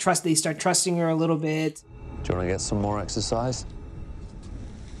well. They start trusting her a little bit. Do you want to get some more exercise?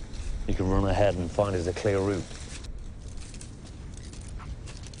 You can run ahead and find us a clear route.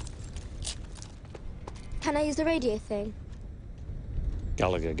 Can I use the radio thing?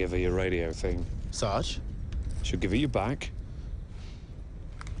 Gallagher, give her your radio thing. Sarge? She'll give it you back.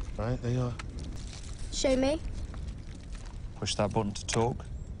 Right, there you are. Show me. Push that button to talk.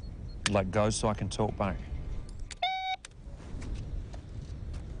 Let go so I can talk back.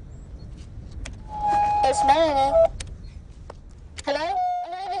 It's Melanie. Hello?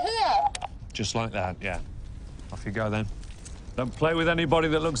 I'm over here. Just like that, yeah. Off you go then. Don't play with anybody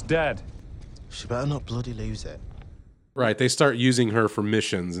that looks dead. She better not bloody lose it. Right, they start using her for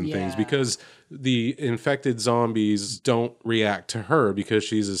missions and things because the infected zombies don't react to her because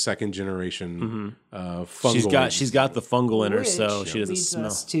she's a second generation fungal. She's got the fungal in her, Which so she doesn't leads smell.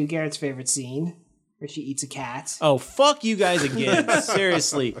 us to Garrett's favorite scene, where she eats a cat. Oh, fuck you guys again.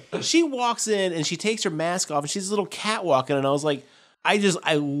 Seriously. She walks in and she takes her mask off and she's a little cat walking, and I was like,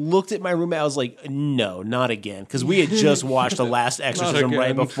 I looked at my roommate. I was like, no, not again. Because we had just watched The Last Exorcism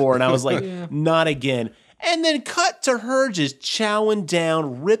right before. And I was like, not again. And then cut to her just chowing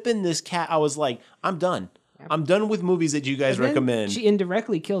down, ripping this cat. I was like, I'm done. I'm done with movies that you guys recommend. She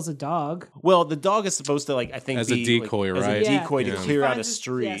indirectly kills a dog. Well, the dog is supposed to, like, I think, as a decoy, like, right? As a decoy to clear out a this,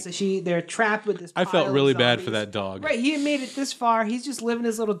 street. Yeah, so they're trapped with this. I felt really bad for that dog. Right, he had made it this far. He's just living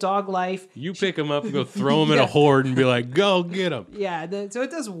his little dog life. You pick him up and go throw him in a horde and be like, "Go get him." Yeah, so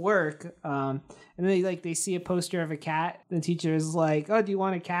it does work. And then they see a poster of a cat. The teacher is like, "Oh, do you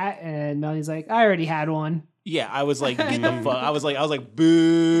want a cat?" And Melanie's like, "I already had one." Yeah, I was like, get the fuck. I was like,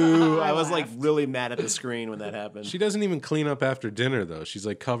 boo. I was like really mad at the screen when that happened. She doesn't even clean up after dinner though. She's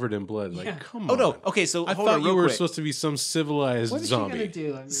like covered in blood. Like, come on. Oh no. Okay, so I hold thought on you real were quick. supposed to be some civilized What is zombie. she gonna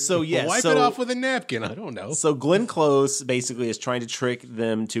do? I mean, So yeah, wipe it off with a napkin. I don't know. So Glenn Close basically is trying to trick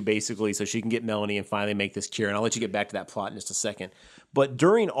them to basically so she can get Melanie and finally make this cure. And I'll let you get back to that plot in just a second. But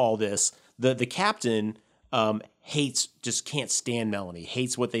during all this, the captain just can't stand Melanie.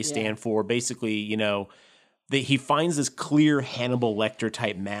 Hates what they stand for. Basically, he finds this clear Hannibal Lecter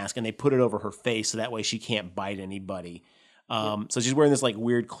type mask and they put it over her face so that way she can't bite anybody. So she's wearing this like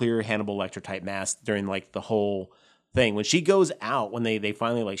weird clear Hannibal Lecter type mask during like the whole thing. When she goes out, when they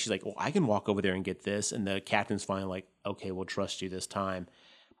finally like, she's like, well, I can walk over there and get this. And the captain's finally like, okay, we'll trust you this time.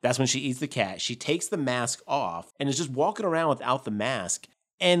 That's when she eats the cat. She takes the mask off and is just walking around without the mask.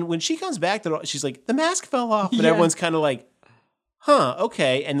 And when she comes back, she's like, the mask fell off. And everyone's kind of like, huh,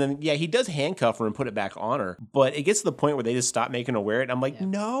 okay. And then, he does handcuff her and put it back on her. But it gets to the point where they just stop making her wear it. And I'm like,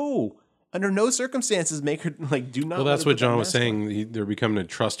 no. Under no circumstances make her, like, do not. Well, that's let her what put John that was mask on. saying. They're becoming to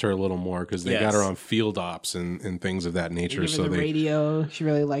trust her a little more because they got her on field ops and things of that nature. So the radio, she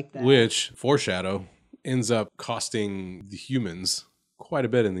really liked that. Which, foreshadow, ends up costing the humans quite a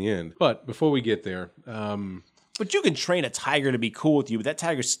bit in the end. But before we get there... But you can train a tiger to be cool with you, but that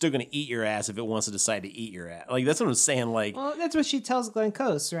tiger's still going to eat your ass if it wants to decide to eat your ass. Like, that's what I'm saying. Like, well, that's what she tells Glenn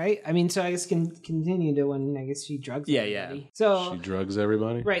Close, right? I mean, so I guess can continue to when I guess she drugs everybody. So she drugs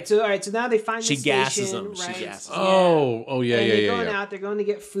everybody? Right. So, all right. So now they find she the gasses station, them. right? She gasses them. Oh, yeah, and yeah, they're yeah. going out. They're going to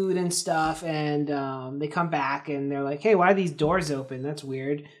get food and stuff, and they come back and they're like, "Hey, why are these doors open? That's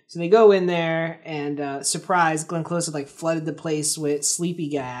weird." So they go in there and surprise, Glenn Close had like flooded the place with sleepy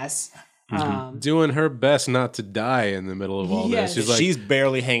gas. Doing her best not to die in the middle of all this. She's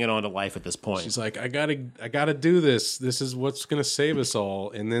barely hanging on to life at this point. She's like, I gotta do this. This is what's gonna save us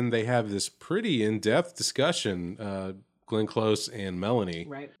all. And then they have this pretty in-depth discussion, Glenn Close and Melanie.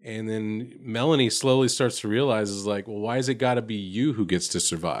 Right. And then Melanie slowly starts to realize, is like, well, why is it gotta be you who gets to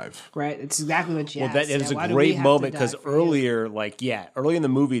survive? Right. It's exactly what she asked. That is a great moment because earlier in the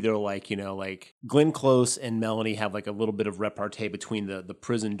movie, they're like, like Glenn Close and Melanie have like a little bit of repartee between the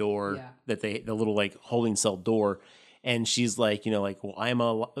prison door the little like holding cell door. And she's like,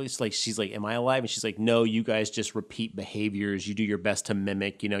 well, it's like, she's like, am I alive? And she's like, no, you guys just repeat behaviors. You do your best to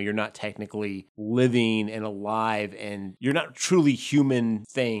mimic, you're not technically living and alive and you're not truly human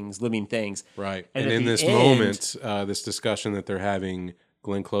things, living things. Right. And in this moment, this discussion that they're having,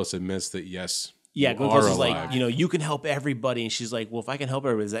 Glenn Close admits that, yes, yeah, you Glenn are Close is alive. like, you can help everybody. And she's like, well, if I can help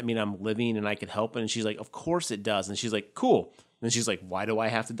everybody, does that mean I'm living and I can help? And she's like, of course it does. And she's like, cool. And she's like, why do I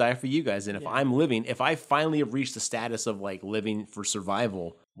have to die for you guys? And if I'm living, if I finally have reached the status of like living for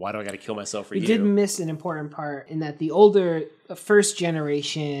survival, why do I got to kill myself for you? We did miss an important part in that the older first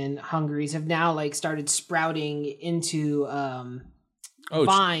generation Hungaries have now like started sprouting into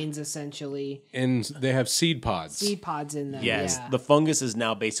vines essentially. And they have seed pods. Seed pods in them. Yes. Yeah. The fungus is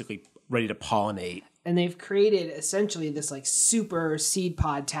now basically ready to pollinate. And they've created essentially this like super seed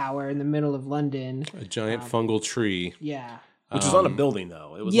pod tower in the middle of London. A giant fungal tree. Yeah. Which was on a building,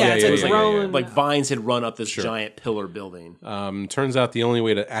 though. It was like vines had run up this giant pillar building. Turns out the only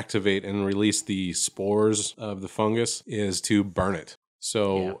way to activate and release the spores of the fungus is to burn it.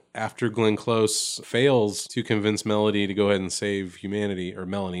 So after Glenn Close fails to convince Melanie to go ahead and save humanity, or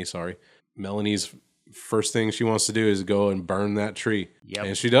Melanie, sorry, Melanie's first thing she wants to do is go and burn that tree. Yep.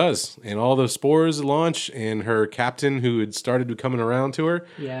 And she does. And all the spores launch, and her captain, who had started coming around to her,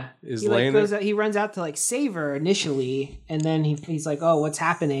 is laying there. He runs out to like save her initially, and then he's like, "Oh, what's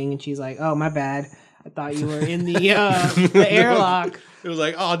happening?" And she's like, "Oh, my bad. I thought you were in the airlock." It was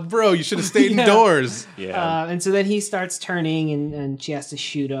like, oh, bro, you should have stayed indoors. Yeah. And so then he starts turning, and she has to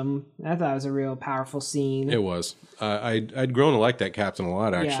shoot him. I thought it was a real powerful scene. It was. I'd grown to like that captain a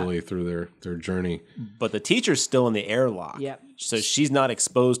lot, actually, through their journey. But the teacher's still in the airlock. Yep. So she's not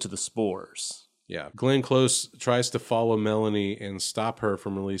exposed to the spores. Yeah. Glenn Close tries to follow Melanie and stop her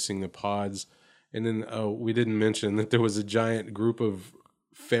from releasing the pods. And then we didn't mention that there was a giant group of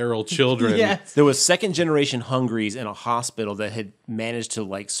feral children. Yes. There was second generation Hungries in a hospital that had managed to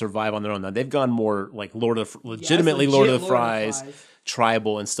like survive on their own. Now they've gone more like legitimately Lord of the Flies,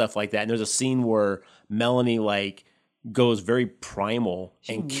 tribal and stuff like that. And there's a scene where Melanie like goes very primal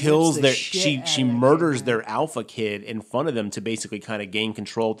and kills the their shit she out of that murders kid, their alpha kid in front of them to basically kind of gain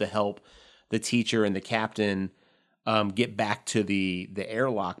control to help the teacher and the captain get back to the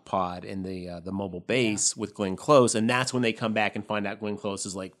airlock pod in the mobile base with Glenn Close, and that's when they come back and find out Glenn Close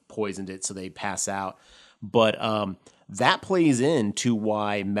has like poisoned it, so they pass out. But that plays into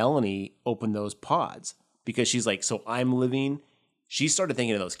why Melanie opened those pods, because she's like, so I'm living. She started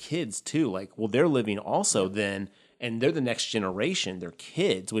thinking of those kids too, like, well, they're living also then, and they're the next generation. They're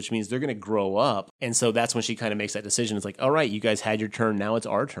kids, which means they're going to grow up, and so that's when she kind of makes that decision. It's like, all right, you guys had your turn, now it's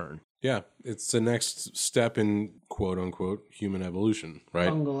our turn. Yeah, it's the next step in quote unquote human evolution, right?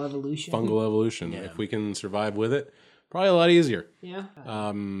 Fungal evolution. Fungal evolution. Yeah. If we can survive with it, probably a lot easier. Yeah.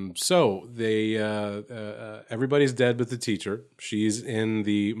 So they everybody's dead but the teacher. She's in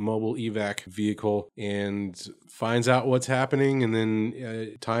the mobile evac vehicle and finds out what's happening, and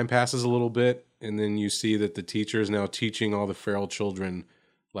then time passes a little bit, and then you see that the teacher is now teaching all the feral children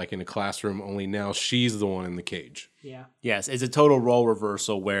like in a classroom, only now she's the one in the cage. Yeah. Yes, it's a total role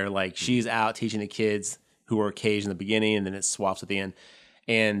reversal where like she's out teaching the kids who were caged in the beginning, and then it swaps at the end.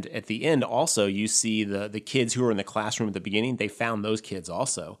 And at the end also you see the kids who were in the classroom at the beginning, they found those kids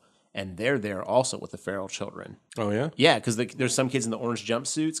also. And they're there also with the feral children. Oh, yeah? Yeah, because there's some kids in the orange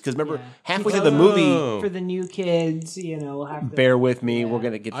jumpsuits. Because remember, halfway Because through the movie, for the new kids, we'll have to bear with me, we're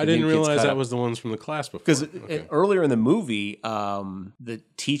going to get the I didn't new kids realize cut that up. was the ones from the class before. Because earlier in the movie, the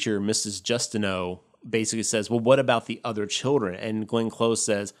teacher, Mrs. Justineau, basically says, well, what about the other children? And Glenn Close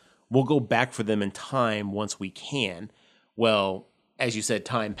says, we'll go back for them in time once we can. Well, as you said,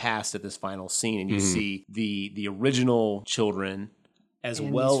 time passed at this final scene, and you see the original children as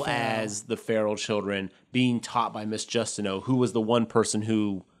And well these feral. as the feral children being taught by Miss Justineau, who was the one person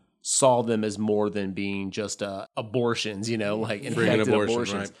who saw them as more than being just abortions, like infected abortion,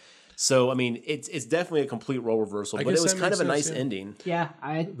 abortions. right. So, I mean, it's definitely a complete role reversal, I but it guess was that kind of a makes nice sense, yeah. ending.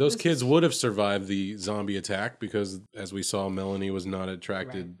 Yeah. Those kids would have survived the zombie attack because, as we saw, Melanie was not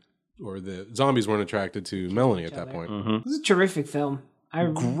attracted, or the zombies weren't attracted to Melanie at that point. It was a terrific film. I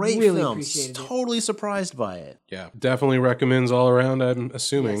Great really film. appreciated it. Totally surprised by it. Yeah, definitely recommends all around, I'm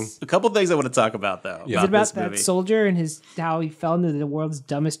assuming. A couple things I want to talk about, though. Yeah. Is it about this that movie. soldier and how he fell into the world's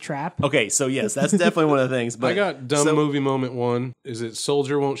dumbest trap? Okay, so yes, that's definitely one of the things. But I got dumb so- movie moment one. Is it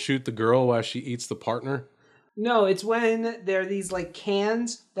Soldier won't shoot the girl while she eats the partner? No, it's when there are these like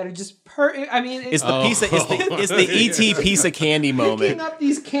cans that are just It's the piece of, it's the ET piece of candy moment. picking up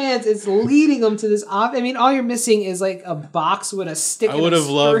these cans, it's leading them to this. All you're missing is like a box with a stick. I and would a have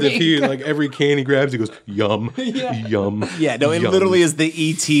loved if string. he, like, every can he grabs, he goes, yum, yum. Yeah, no, it yum. literally is the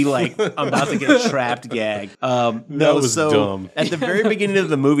ET like I'm about to get trapped gag. No, That was so dumb. at the very beginning of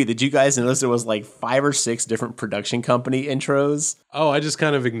the movie, did you guys notice there was like 5 or 6 different production company intros? Oh, I just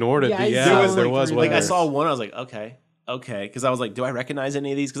kind of ignored it. Yeah, but I yeah, saw there like was three one. Like I there. saw one, I was like, okay, because I was like, do I recognize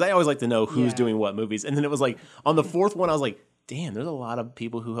any of these? Because I always like to know who's Yeah. doing what movies. And then it was like on the 4th one, I was like, damn, there's a lot of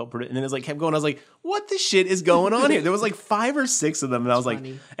people who help produce. And then it's like kept going. I was like, what the shit is going on here? There was like 5 or 6 of them, and I was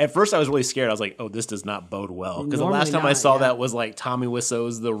funny. like, at first I was really scared. I was like, oh, this does not bode well. Because the Normally last time I not, saw yeah. that was like Tommy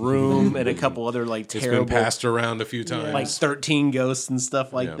Wiseau's The Room and a couple other like It's been terrible, passed around a few times. like 13 Ghosts and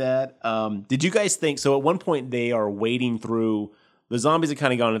stuff like Yeah. that. Did you guys think so? At one point, they are wading through. The zombies have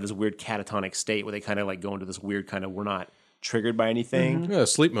kind of gone into this weird catatonic state where they kind of like go into this weird kind of we're not triggered by anything. Yeah,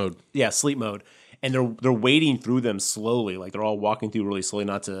 sleep mode. Yeah, sleep mode. And they're wading through them slowly, like they're all walking through really slowly,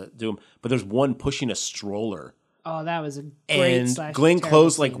 not to do them. But there's one pushing a stroller, Oh, that was a great and slash Glenn terrible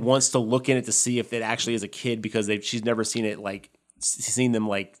Close like scene. wants to look in it to see if it actually is a kid because she's never seen it like seen them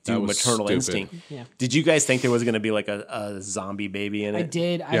like That do was maternal stupid. instinct. Yeah. Did you guys think there was going to be like a zombie baby in it? I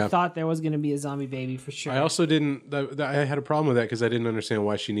did. Yeah. I thought there was going to be a zombie baby for sure. I also didn't. I had a problem with that because I didn't understand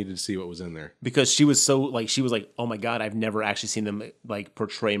why she needed to see what was in there. Because she was like, oh my god, I've never actually seen them like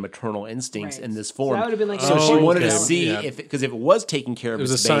portray maternal instincts Right. in this So form. that would've been like so a she point wanted to to- see Yeah. if because if it was taking care of It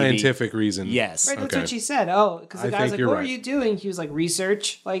was a its baby, scientific reason. Yes, Right, that's Okay. what she said. Oh, because the I guy was think like, you're "What right. are you doing?" He was like,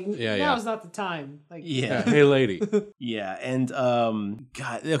 "Research." Like, Yeah, now yeah. is not the time. Like, yeah. Hey, lady. Yeah, and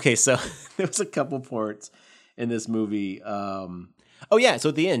God, okay, so there was a couple parts in this movie. Oh yeah, so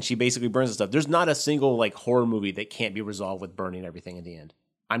at the end, she basically burns the stuff. There's not a single like horror movie that can't be resolved with burning everything at the end.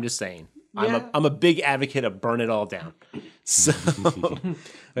 I'm just saying. Yeah. I'm a big advocate of burn it all down. So,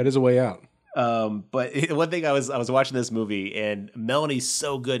 That is a way out. one thing I was watching this movie, and Melanie's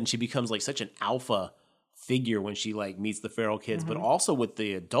so good, and she becomes like such an alpha figure when she like meets the feral kids, Mm-hmm. but also with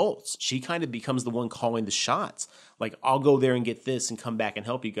the adults. She kind of becomes the one calling the shots. Like, I'll go there and get this and come back and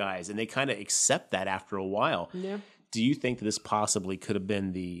help you guys. And they kind of accept that after a while. Yeah. Do you think that this possibly could have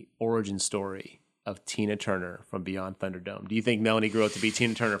been the origin story of Tina Turner from Beyond Thunderdome? Do you think Melanie grew up to be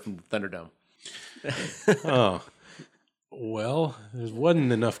Tina Turner from Thunderdome? Oh. Well, there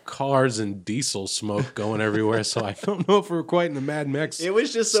wasn't enough cars and diesel smoke going everywhere, so I don't know if we're quite in the Mad Max. It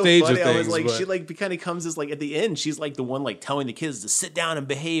was just so stage funny. Of I was things, like, but- she like kind of comes as like at the end, she's like the one like telling the kids to sit down and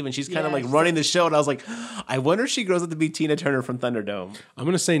behave, and she's kind of Yeah, like she's running the show. And I was like, I wonder if she grows up to be Tina Turner from Thunderdome. I'm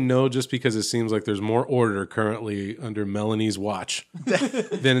going to say no, just because it seems like there's more order currently under Melanie's watch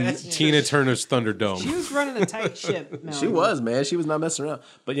than Tina Turner's Thunderdome. She was running a tight ship. She was, man. She was not messing around.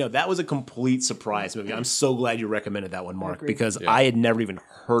 But that was a complete surprise movie. I'm so glad you recommended that one, Mark, agree. because I had never even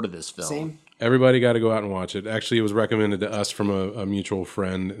heard of this film. Same. Everybody got to go out and watch it. Actually, it was recommended to us from a mutual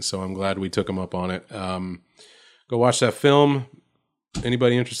friend, so I'm glad we took him up on it. Go watch that film.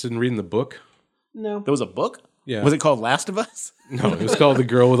 Anybody interested in reading the book? No. There was a book? Yeah. Was it called Last of Us? No, it was called The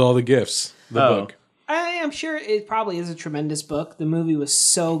Girl with All the Gifts. The Oh. book. I am sure it probably is a tremendous book. The movie was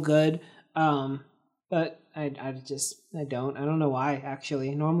so good. But I don't know why,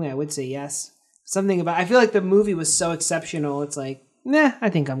 actually. Normally I would say yes. Something about, I feel like the movie was so exceptional. It's like, nah, I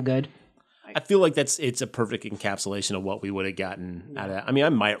think I'm good. I feel like it's a perfect encapsulation of what we would have gotten out of that. I mean, I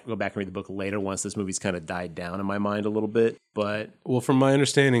might go back and read the book later once this movie's kind of died down in my mind a little bit, but Well, from my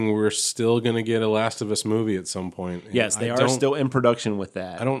understanding, we're still going to get a Last of Us movie at some point. And yes, they I are don't- still in production with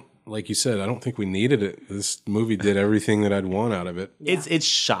that. I don't, like you said, I don't think we needed it. This movie did everything that I'd want out of it. It's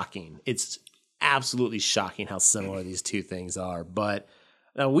shocking. It's absolutely shocking how similar these two things are. But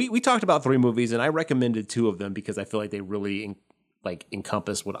we talked about 3 movies, and I recommended 2 of them because I feel like they really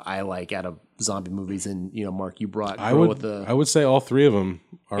encompass what I like out of zombie movies. And Mark, you brought I Girl would, with the. I would say all 3 of them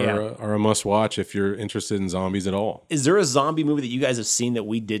are Yeah. are a must watch if you're interested in zombies at all. Is there a zombie movie that you guys have seen that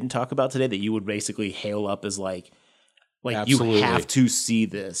we didn't talk about today that you would basically hail up as like Absolutely. you have to see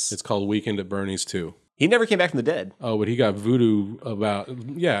this? It's called Weekend at Bernie's 2. He never came back from the dead. Oh, but he got voodoo about.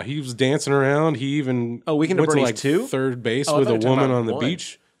 Yeah, he was dancing around. He even Weekend at went to Bernie's like 2? third base Oh, I with thought a you were talking woman about on the 1.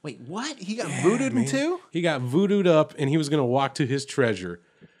 beach. Wait, what? He got voodooed in 2? He got voodooed up, and he was going to walk to his treasure.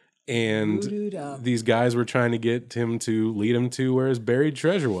 And Voodooed up. these guys were trying to get him to lead him to where his buried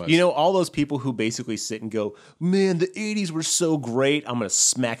treasure was. All those people who basically sit and go, man, the 80s were so great. I'm going to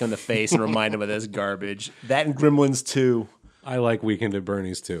smack him in the face and remind him of this garbage. That and Gremlins 2. I like Weekend at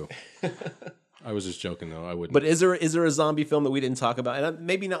Bernie's too. I was just joking though. I wouldn't. But is there a zombie film that we didn't talk about? And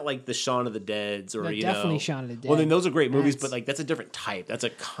maybe not like the Shaun of the Deads or No, definitely Shaun of the Dead. Well, then those are great movies, That's- but that's a different type. That's a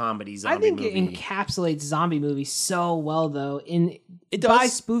comedy zombie I think movie. it encapsulates zombie movies so well, though, It by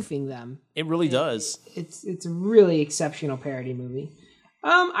does. spoofing them. It really does. It's a really exceptional parody movie.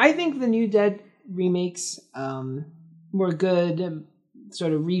 I think the New Dead remakes were good,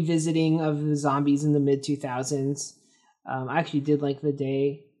 sort of revisiting of the zombies in the mid 2000s. I actually did like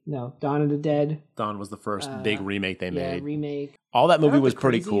Dawn of the Dead. Dawn was the first big remake they made. Remake. All that I movie thought was The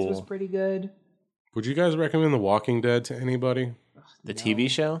pretty Crazies cool. Was pretty good. Would you guys recommend The Walking Dead to anybody? The TV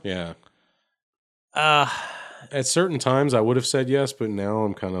show? Yeah. At certain times, I would have said yes, but now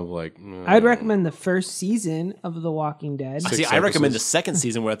I'm kind of like. I'd recommend the first season of The Walking Dead. See, I recommend the second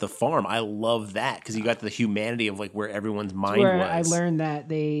season where at the farm. I love that because you got the humanity of like where everyone's mind where was. I learned that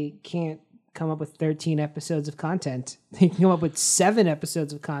they can't come up with 13 episodes of content. They can come up with 7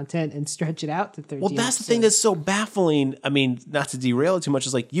 episodes of content and stretch it out to 13. Well, that's the thing that's so baffling. I mean, not to derail it too much,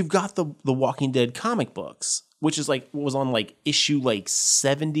 is like you've got the Walking Dead comic books, which is like was on like issue like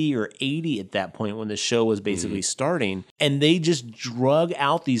 70 or 80 at that point when the show was basically starting, and they just drug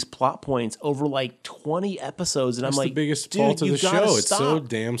out these plot points over like 20 episodes, and That's I'm like, the biggest dude, fault of you the gotta show. It's so stop.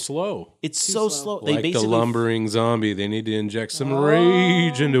 damn slow. It's so slow. They Like the basically lumbering zombie, they need to inject some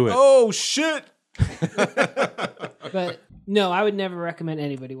rage into it. Oh shit! But no, I would never recommend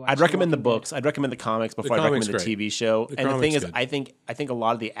anybody watch. I'd recommend the books. I'd recommend the comics before I recommend comic's the great. TV show. The And the thing comic's is, good. I think a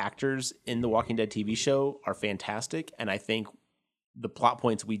lot of the actors in the Walking Dead TV show are fantastic, and I think the plot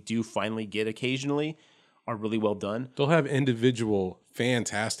points we do finally get occasionally are really well done. They'll have individual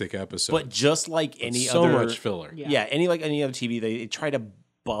fantastic episodes. But just like any so other, much filler. yeah, any other TV, they try to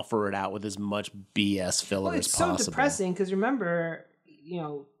buffer it out with as much BS filler Well, as it's so possible. depressing because remember,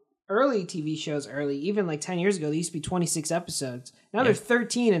 early TV shows, even like 10 years ago, they used to be 26 episodes. Now they're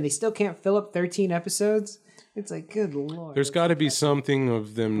 13 and they still can't fill up 13 episodes. It's like, good lord. There's got to be something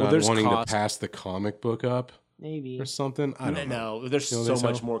of them Well, not there's wanting cost. to pass the comic book up Maybe. or something. I don't know. No, there's You don't so think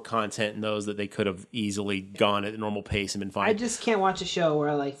so? much more content in those that they could have easily gone at a normal pace and been fine. I just can't watch a show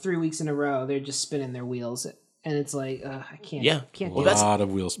where like 3 weeks in a row they're just spinning their wheels and it's like I can't. Yeah, can't. Well, do A that. lot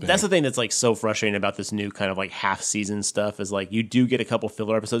of wheel spinning. That's the thing that's like so frustrating about this new kind of like half season stuff is like you do get a couple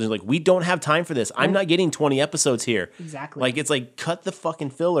filler episodes and like we don't have time for this. I'm not getting 20 episodes here. Exactly. Like it's like cut the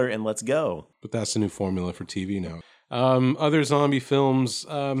fucking filler and let's go. But that's the new formula for TV now. Other zombie films,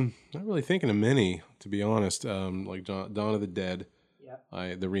 not really thinking of many, to be honest. Like Dawn of the Dead.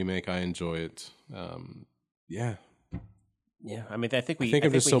 Yep. The remake, I enjoy it. Yeah. Yeah, I mean, I think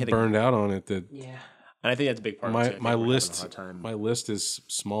I'm just so burned out on it that Yeah. And I think that's a big part. of it. my list is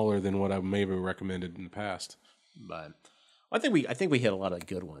smaller than what I've maybe recommended in the past. But I think we hit a lot of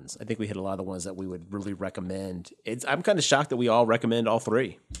good ones. I think we hit a lot of the ones that we would really recommend. I'm kind of shocked that we all recommend all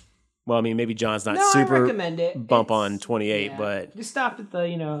three. Well, I mean, maybe John's not I super recommend it. bump on 28, Yeah. but Just stop at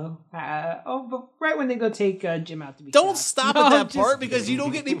the, but right when they go take Jim out to be don't shot. stop No, at I'm that just part because kidding. you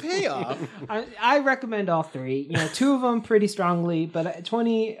don't get any payoff. I recommend all three. Two of them pretty strongly, but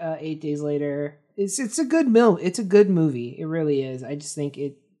 28 Days Later, it's a good It's a good movie. It really is. I just think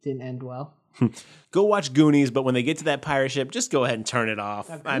it didn't end well. Go watch Goonies, but when they get to that pirate ship, just go ahead and turn it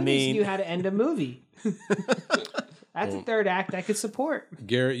off. I mean, knew how to end a movie. That's a third act I could support.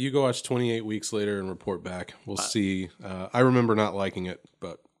 Garrett, you go watch 28 Weeks Later and report back. We'll see. I remember not liking it,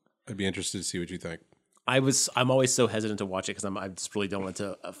 but I'd be interested to see what you think. I'm always so hesitant to watch it because I just really don't want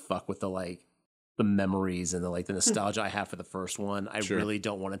to fuck with the memories and the nostalgia I have for the first one. I really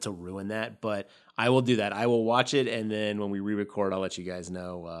don't want it to ruin that, but I will do that. I will watch it, and then when we re-record, I'll let you guys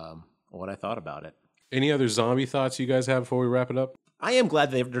know what I thought about it. Any other zombie thoughts you guys have before we wrap it up? I am glad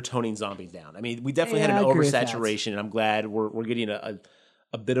they're toning zombies down. I mean, we definitely had an I agree with that. oversaturation, and I'm glad we're getting a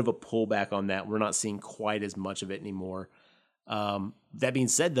bit of a pullback on that. We're not seeing quite as much of it anymore. That being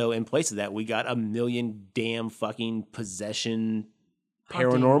said, though, in place of that, we got a million damn fucking possession,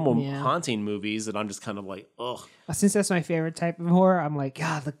 paranormal haunting movies that I'm just kind of like, ugh. Since that's my favorite type of horror, I'm like,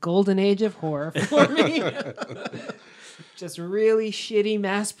 God, the golden age of horror for me. Just really shitty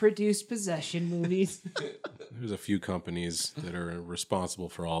mass-produced possession movies. There's a few companies that are responsible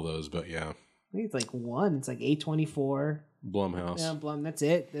for all those, but yeah. I think it's like one. It's like A24. Blumhouse. Yeah, Blum. That's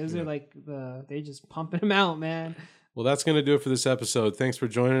it. Those are like they're just pumping them out, man. Well, that's going to do it for this episode. Thanks for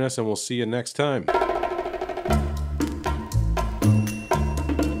joining us, and we'll see you next time.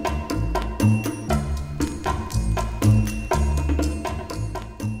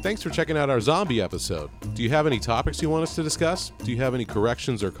 Thanks for checking out our zombie episode. Do you have any topics you want us to discuss? Do you have any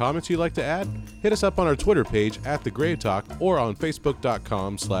corrections or comments you'd like to add? Hit us up on our Twitter page at The Grave Talk or on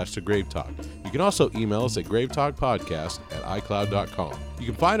Facebook.com/The Grave Talk. You can also email us at gravetalkpodcast@icloud.com. You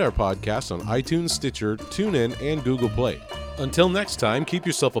can find our podcast on iTunes, Stitcher, TuneIn, and Google Play. Until next time, keep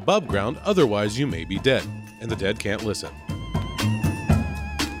yourself above ground, otherwise you may be dead, and the dead can't listen.